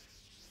squared.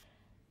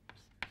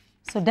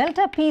 So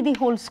delta p the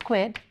whole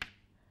squared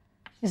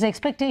is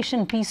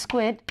expectation p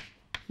squared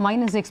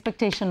minus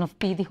expectation of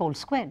p the whole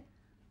squared.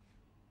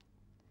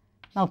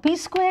 Now p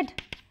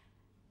squared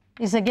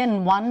is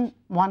again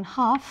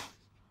 1/2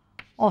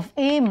 of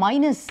a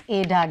minus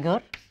a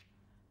dagger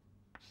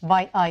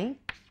by I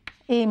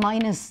A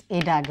minus A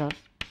dagger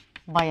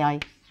by I.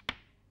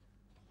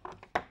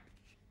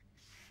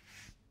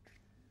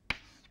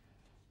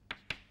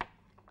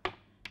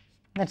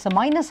 That's a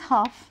minus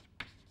half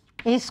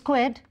A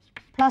squared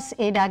plus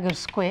A dagger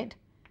squared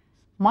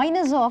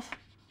minus of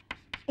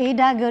A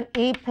dagger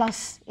A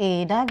plus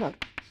A dagger.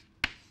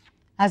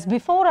 As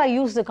before, I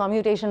use the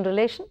commutation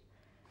relation,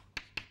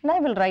 and I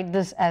will write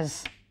this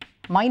as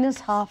minus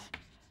half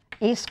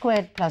A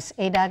squared plus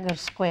A dagger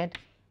squared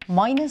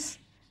minus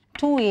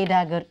 2 A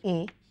dagger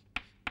A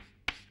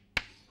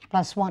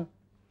plus 1.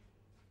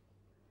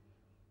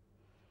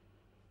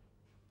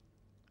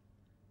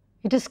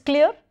 It is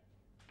clear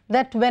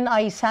that when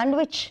I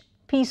sandwich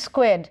P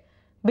squared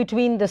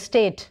between the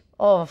state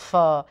of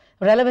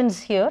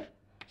relevance here,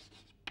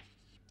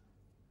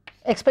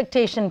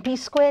 expectation P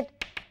squared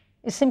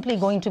is simply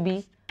going to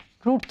be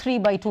root 3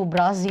 by 2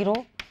 bra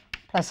 0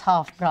 plus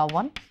half bra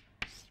 1.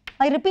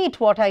 I repeat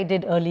what I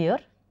did earlier,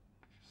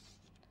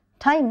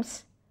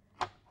 times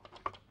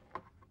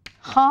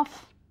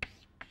half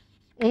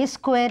A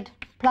squared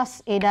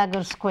plus A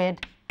dagger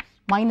squared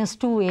minus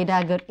 2 A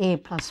dagger A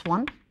plus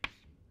 1,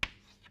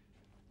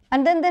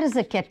 and then there is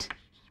a ket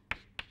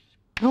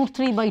root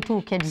 3 by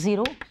 2 ket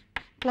 0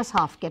 plus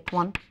half ket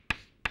 1.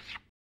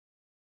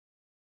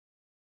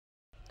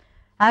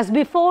 As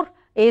before,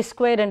 A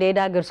squared and A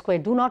dagger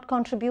squared do not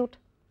contribute,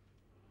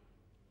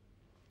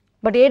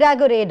 but A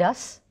dagger A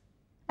does,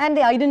 and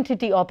the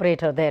identity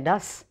operator there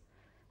does,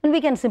 and we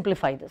can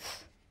simplify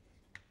this.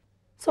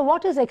 So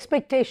what is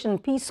expectation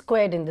P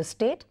squared in this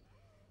state?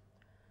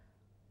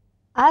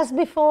 As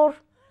before,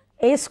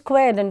 A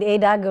squared and A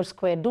dagger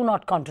squared do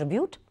not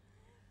contribute,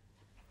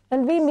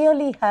 and we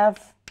merely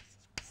have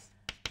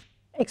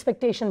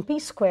expectation P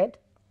squared.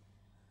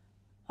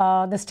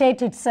 The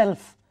state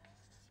itself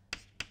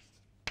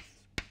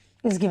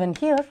is given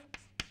here,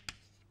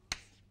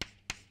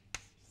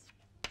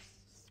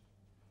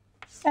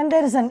 and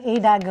there is an A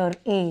dagger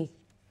A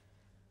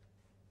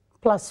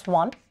plus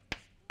 1.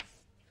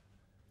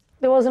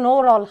 There was an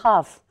overall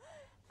half,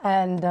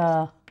 and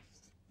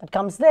that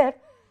comes there.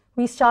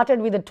 We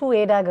started with a 2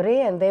 A dagger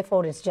A, and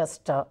therefore it's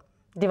just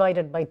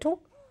divided by 2,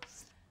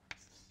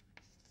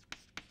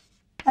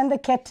 and the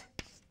ket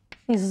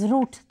is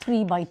root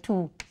 3 by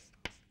 2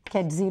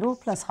 ket 0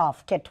 plus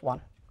half ket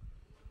 1.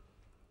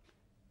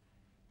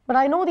 But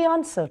I know the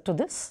answer to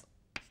this.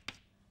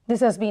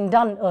 This has been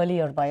done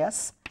earlier by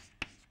us.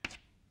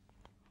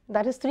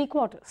 That is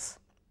 3/4.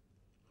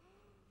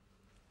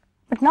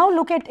 But now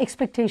look at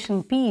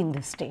expectation P in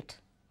this state.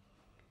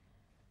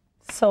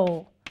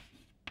 So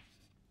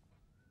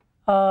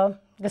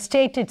the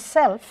state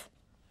itself,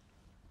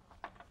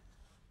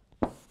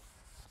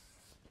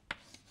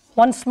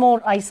 once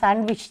more I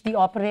sandwich the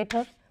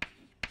operator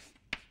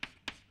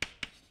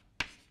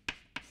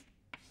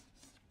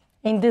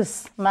in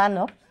this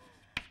manner.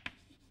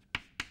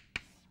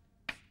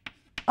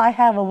 I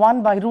have a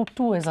 1 by root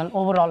 2 as an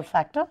overall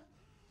factor.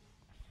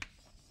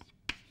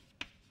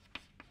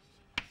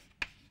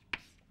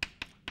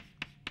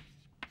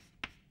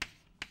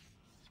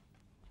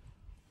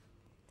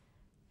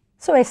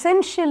 So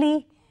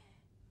essentially,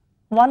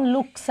 one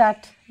looks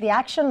at the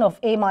action of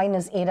A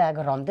minus A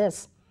dagger on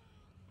this.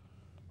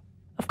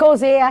 Of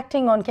course, A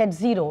acting on ket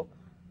 0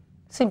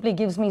 simply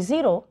gives me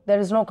 0, there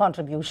is no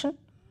contribution.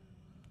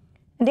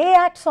 And A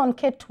acts on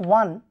ket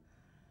 1,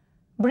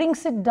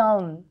 brings it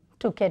down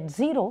to ket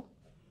 0.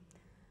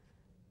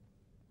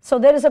 So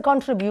there is a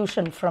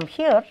contribution from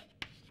here,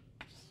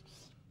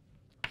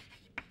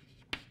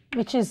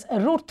 which is a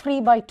root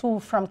 3 by 2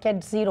 from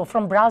ket 0,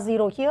 from bra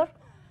 0 here,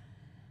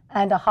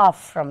 and a half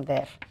from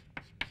there.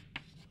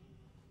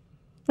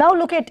 Now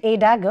look at A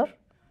dagger.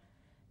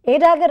 A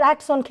dagger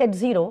acts on ket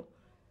 0,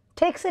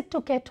 takes it to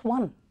ket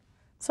 1.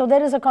 So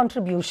there is a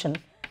contribution,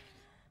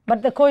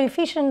 but the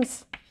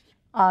coefficients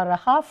are a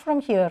half from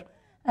here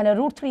and a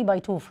root 3 by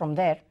 2 from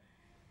there.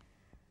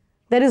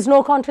 There is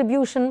no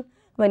contribution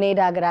when A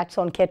dagger acts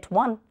on ket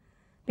 1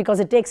 because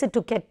it takes it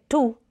to ket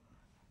 2,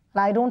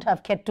 and I don't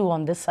have ket 2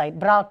 on this side,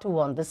 bra 2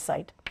 on this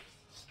side.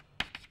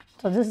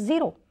 So this is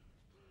 0.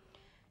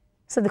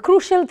 So the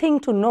crucial thing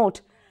to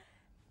note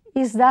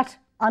is that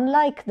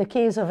unlike the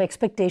case of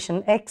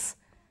expectation X,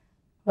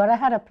 where I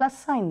had a plus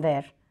sign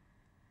there,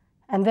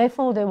 and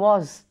therefore there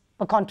was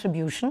a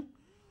contribution,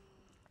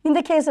 in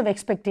the case of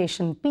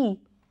expectation P,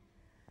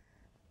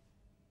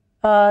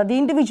 the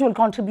individual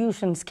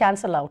contributions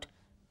cancel out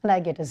and I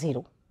get a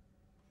 0.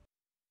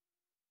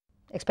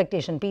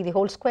 Expectation P the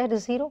whole squared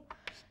is 0.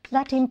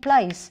 That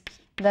implies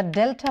that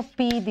delta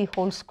P the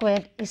whole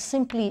squared is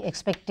simply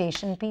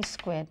expectation P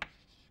squared,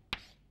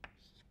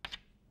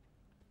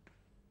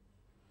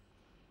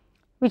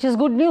 which is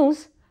good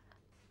news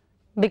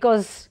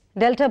because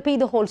delta P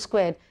the whole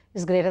squared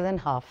is greater than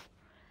half.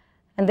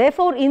 And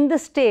therefore, in the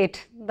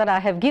state that I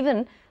have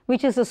given,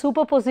 which is a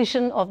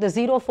superposition of the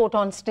 0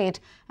 photon state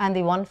and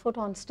the 1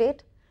 photon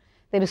state,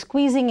 there is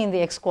squeezing in the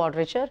X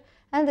quadrature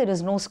and there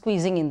is no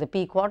squeezing in the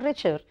P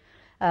quadrature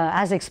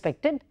as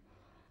expected,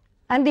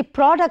 and the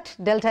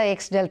product delta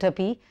X delta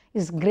P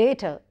is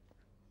greater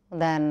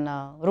than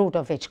root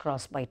of h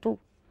cross by 2.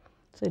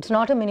 So, it is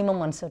not a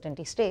minimum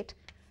uncertainty state,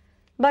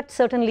 but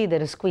certainly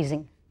there is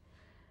squeezing.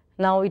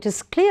 Now, it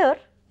is clear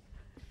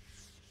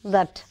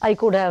that I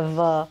could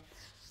have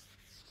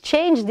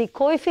changed the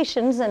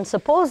coefficients, and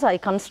suppose I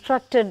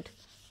constructed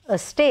a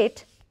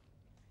state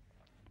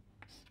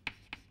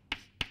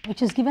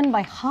which is given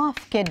by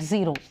half ket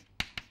 0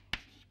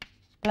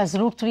 plus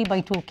root 3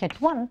 by 2 ket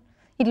 1,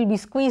 it will be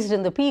squeezed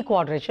in the p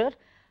quadrature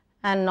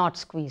and not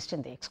squeezed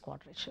in the x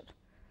quadrature.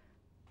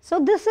 So,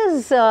 this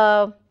is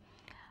the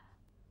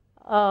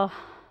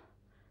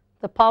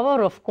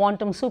power of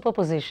quantum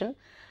superposition.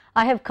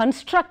 I have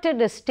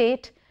constructed a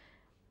state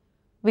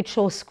which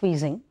shows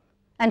squeezing,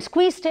 and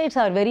squeezed states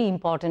are very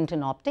important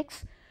in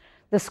optics.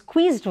 The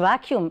squeezed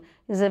vacuum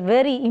is a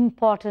very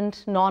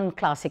important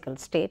non-classical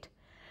state.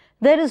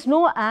 There is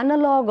no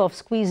analog of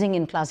squeezing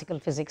in classical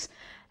physics,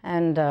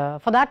 and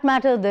for that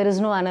matter there is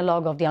no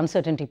analog of the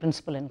uncertainty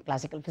principle in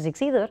classical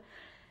physics either,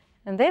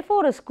 and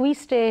therefore a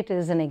squeezed state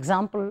is an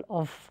example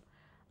of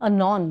a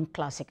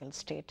non-classical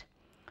state.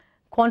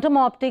 Quantum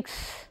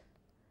optics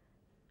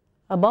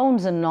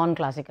abounds in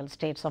non-classical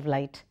states of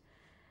light.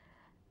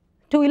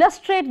 To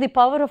illustrate the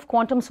power of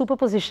quantum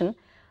superposition,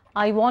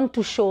 I want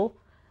to show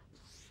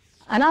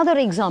another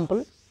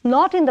example,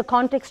 not in the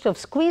context of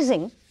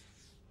squeezing,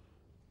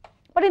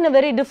 but in a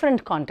very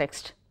different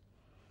context.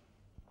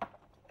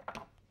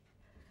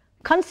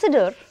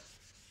 Consider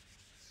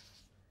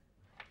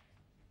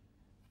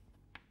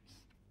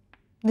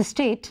the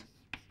state,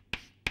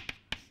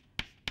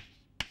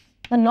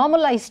 the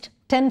normalized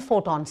 10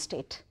 photon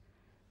state.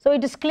 So,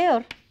 it is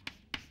clear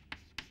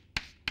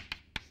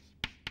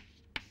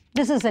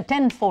this is a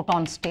 10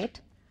 photon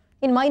state.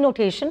 In my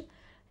notation,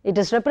 it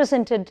is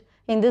represented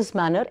in this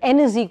manner: n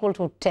is equal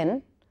to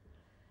 10,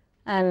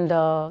 and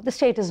the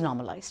state is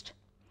normalized.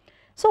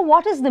 So,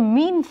 what is the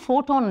mean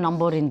photon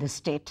number in this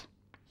state?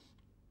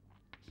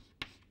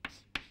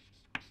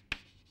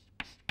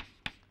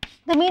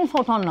 The mean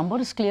photon number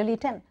is clearly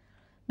 10,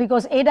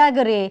 because A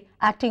dagger A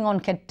acting on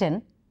ket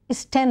 10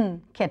 is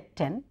 10 ket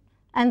 10,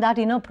 and that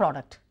inner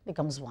product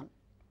becomes 1.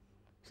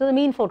 So, the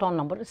mean photon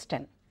number is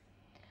 10.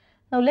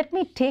 Now, let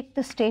me take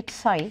the state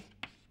psi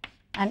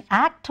and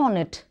act on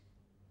it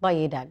by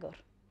A dagger.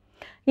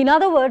 In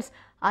other words,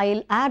 I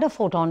will add a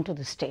photon to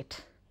the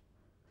state.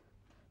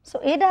 So,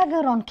 A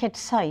dagger on ket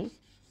psi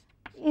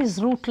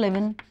is root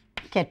 11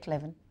 ket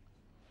 11.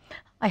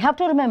 I have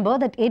to remember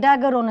that A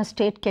dagger on a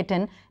state ket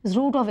n is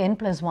root of n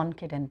plus 1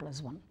 ket n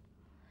plus 1.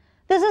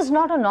 This is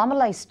not a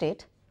normalized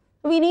state.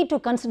 We need to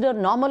consider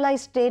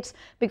normalized states,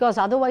 because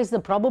otherwise the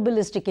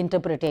probabilistic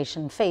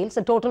interpretation fails.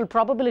 The total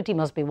probability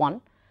must be 1.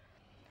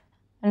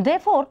 And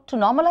therefore, to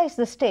normalize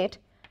the state,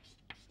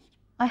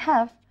 I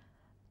have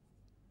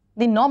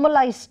the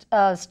normalized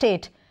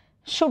state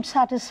should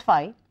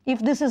satisfy, if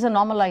this is a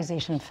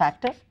normalization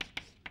factor,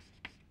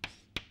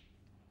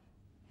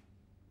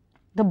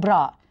 the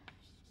bra,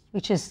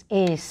 which is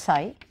A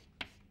psi.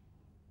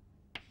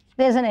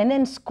 There is an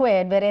nn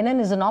squared where nn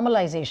is a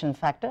normalization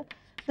factor.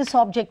 This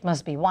object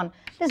must be 1.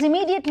 This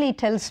immediately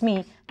tells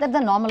me that the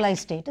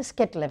normalized state is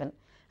ket 11.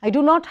 I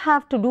do not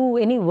have to do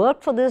any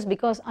work for this,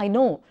 because I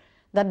know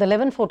that the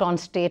 11 photon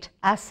state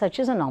as such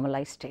is a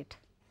normalized state.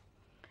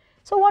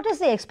 So, what is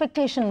the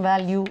expectation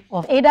value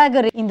of A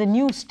dagger in the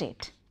new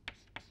state?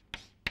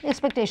 The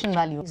expectation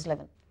value is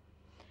 11,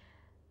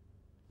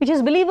 which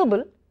is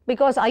believable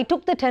because I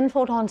took the 10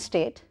 photon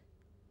state,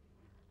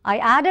 I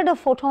added a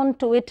photon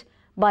to it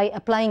by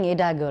applying A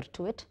dagger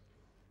to it,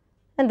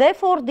 and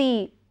therefore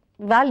the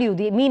value,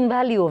 the mean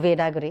value of A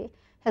dagger A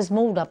has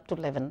moved up to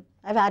 11.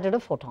 I have added a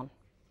photon.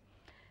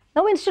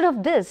 Now, instead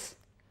of this,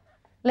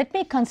 let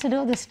me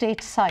consider the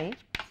state psi,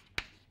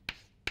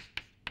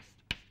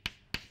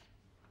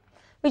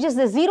 which is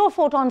the 0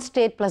 photon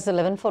state plus the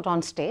 11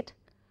 photon state.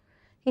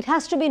 It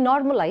has to be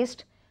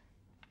normalized.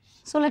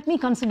 So, let me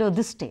consider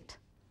this state.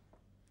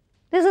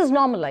 This is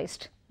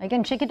normalized. I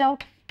can check it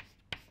out,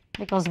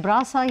 because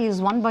bra psi is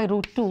 1 by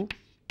root 2,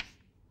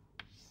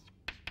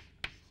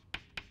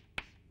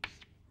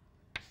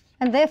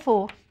 and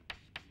therefore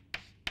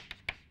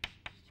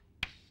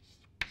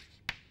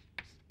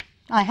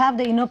I have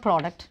the inner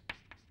product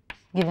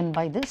given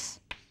by this.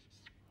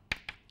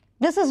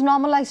 This is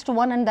normalized to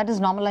 1 and that is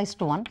normalized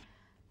to 1,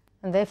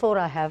 and therefore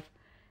I have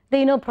the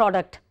inner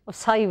product of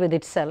psi with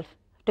itself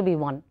to be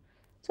 1.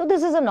 So,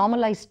 this is a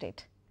normalized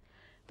state.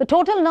 The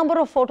total number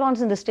of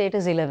photons in the state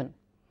is 11,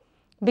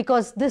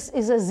 because this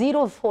is a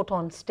 0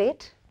 photon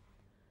state,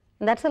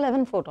 and that is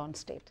 11 photon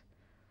state.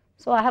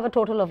 So, I have a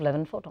total of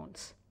 11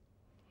 photons.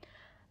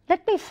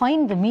 Let me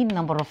find the mean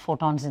number of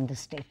photons in this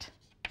state.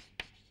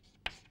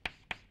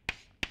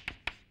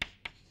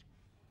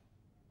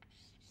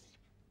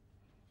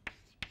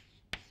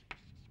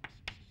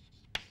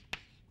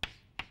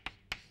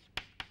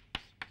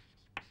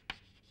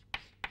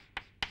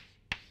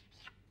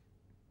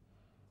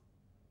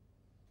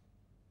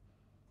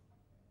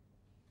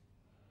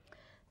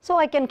 So,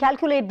 I can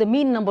calculate the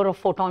mean number of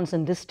photons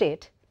in this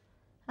state,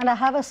 and I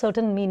have a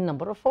certain mean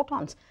number of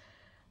photons.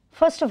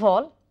 First of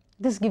all,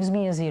 this gives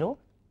me a 0.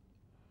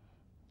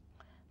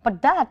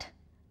 but that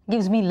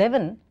gives me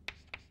 11.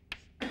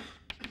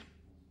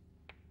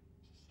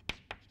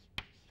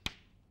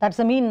 That's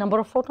the mean number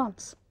of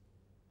photons.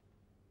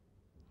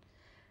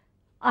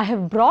 I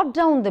have brought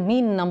down the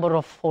mean number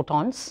of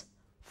photons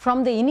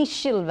from the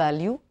initial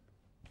value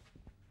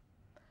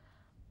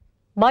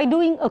by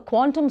doing a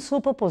quantum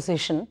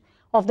superposition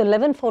of the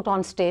 11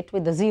 photon state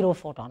with the 0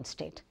 photon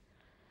state.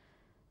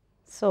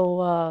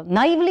 So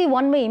naively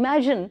one may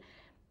imagine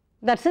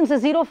that since the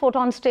 0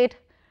 photon state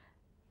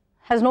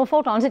has no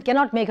photons, it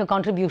cannot make a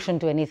contribution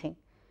to anything,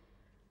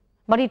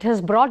 but it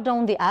has brought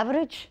down the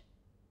average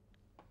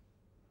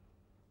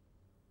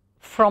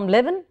from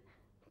 11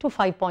 to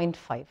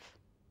 5.5.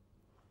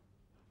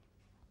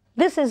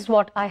 This is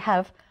what I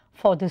have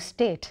for this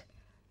state.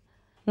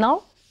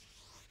 Now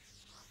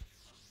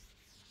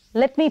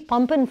let me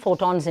pump in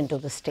photons into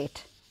the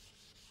state.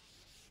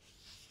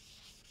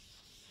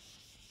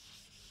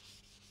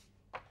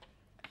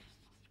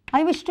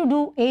 I wish to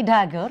do a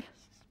dagger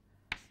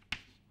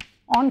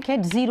on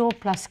ket 0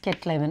 plus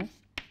ket 11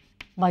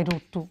 by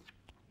root 2.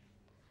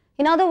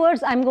 In other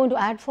words, I am going to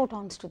add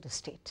photons to the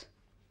state.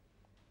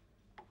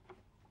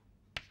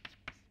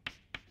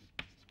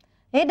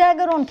 A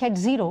dagger on ket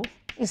 0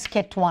 is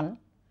ket 1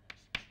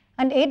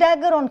 and a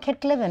dagger on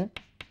ket 11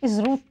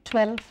 is root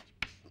 12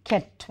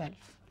 ket 12.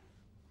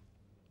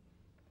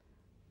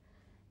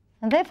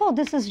 And therefore,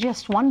 this is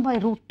just 1 by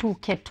root 2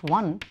 ket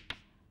 1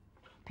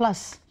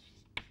 plus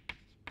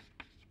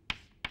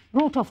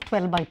root of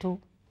 12 by 2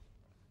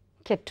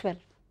 ket 12.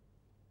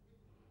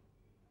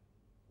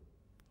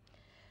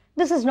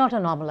 This is not a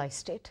normalized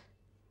state.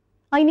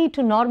 I need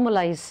to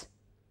normalize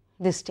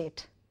this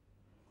state.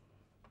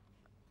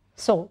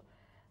 So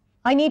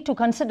I need to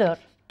consider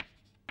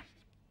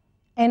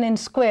n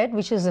squared,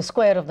 which is the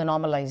square of the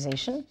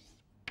normalization,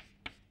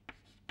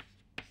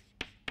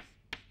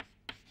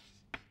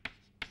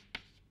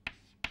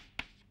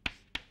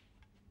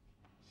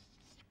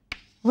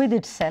 with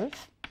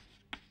itself,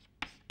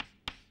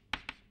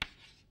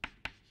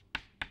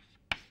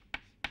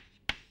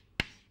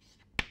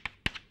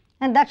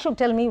 and that should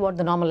tell me what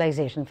the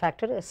normalization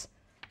factor is.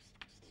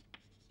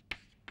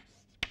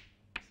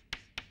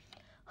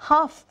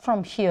 Half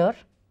from here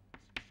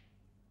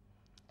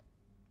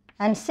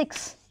and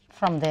 6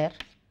 from there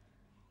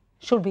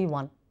should be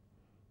 1.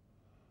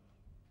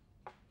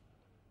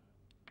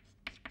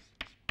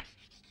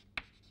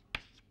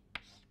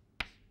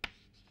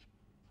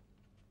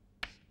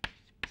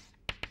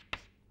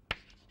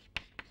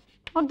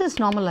 Now this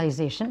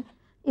normalization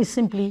is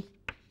simply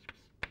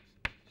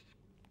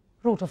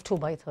root of 2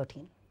 by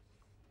 13.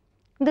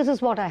 This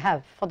is what I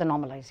have for the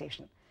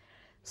normalization.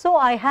 So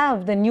I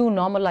have the new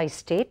normalized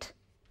state.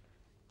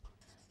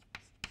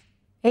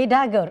 A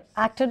dagger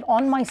acted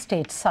on my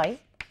state psi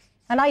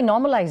and I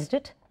normalized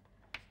it,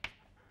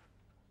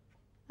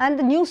 and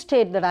the new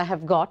state that I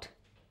have got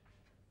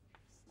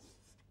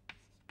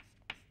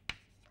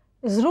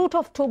is root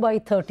of 2 by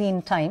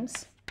 13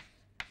 times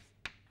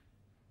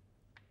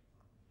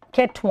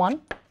ket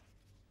 1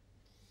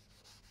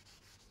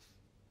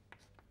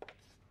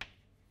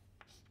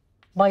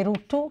 by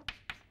root 2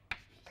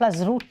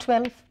 plus root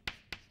 12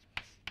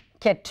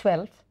 ket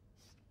 12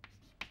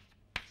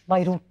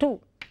 by root 2.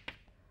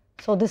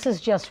 So this is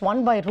just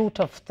 1 by root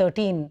of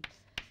 13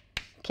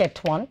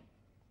 ket 1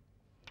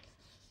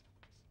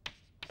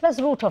 plus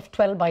root of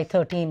 12 by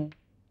 13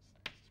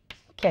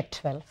 ket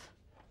 12.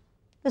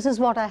 This is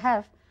what I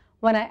have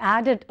when I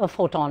added a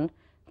photon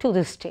to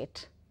this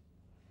state.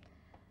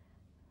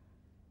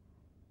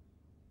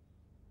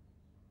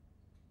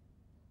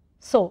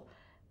 So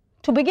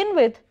to begin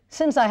with,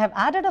 since I have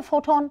added a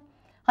photon,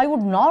 I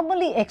would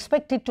normally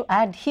expect it to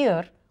add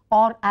here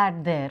or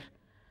add there.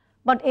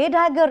 But a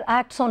dagger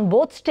acts on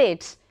both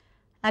states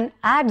and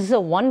adds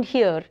a 1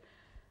 here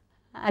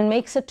and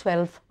makes a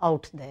 12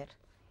 out there.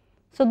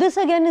 So this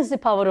again is the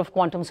power of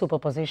quantum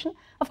superposition.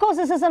 Of course,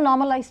 this is a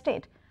normalized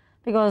state,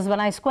 because when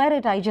I square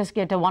it, I just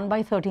get a 1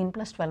 by 13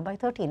 plus 12 by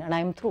 13 and I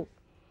am through.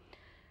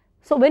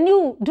 So when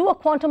you do a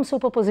quantum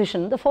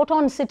superposition, the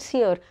photon sits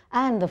here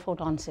and the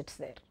photon sits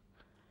there.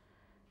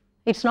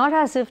 It's not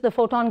as if the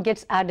photon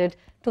gets added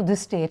to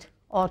this state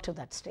or to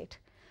that state.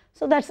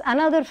 So that's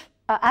another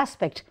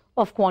aspect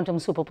of quantum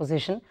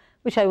superposition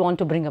which I want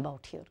to bring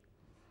about here.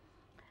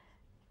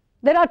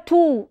 There are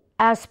two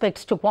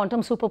aspects to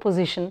quantum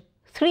superposition,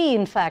 three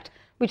in fact,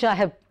 which I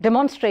have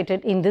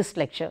demonstrated in this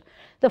lecture.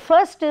 The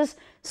first is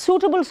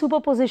suitable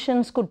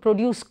superpositions could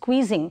produce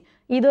squeezing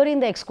either in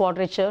the x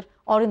quadrature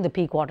or in the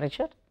p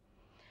quadrature.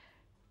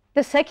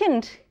 The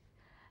second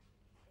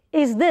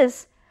is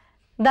this,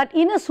 that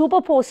in a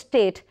superposed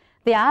state,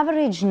 the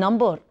average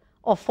number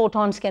of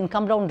photons can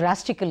come down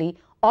drastically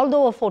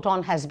although a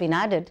photon has been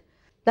added.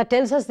 That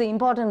tells us the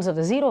importance of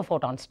the 0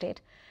 photon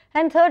state.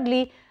 And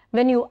thirdly,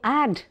 when you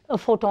add a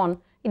photon,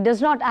 it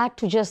does not add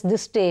to just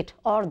this state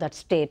or that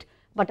state,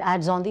 but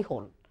adds on the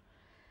whole.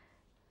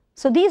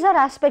 So these are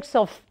aspects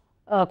of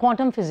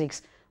quantum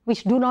physics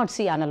which do not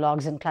see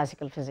analogues in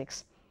classical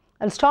physics.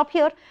 I'll stop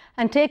here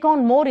and take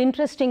on more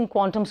interesting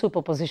quantum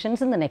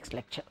superpositions in the next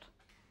lecture.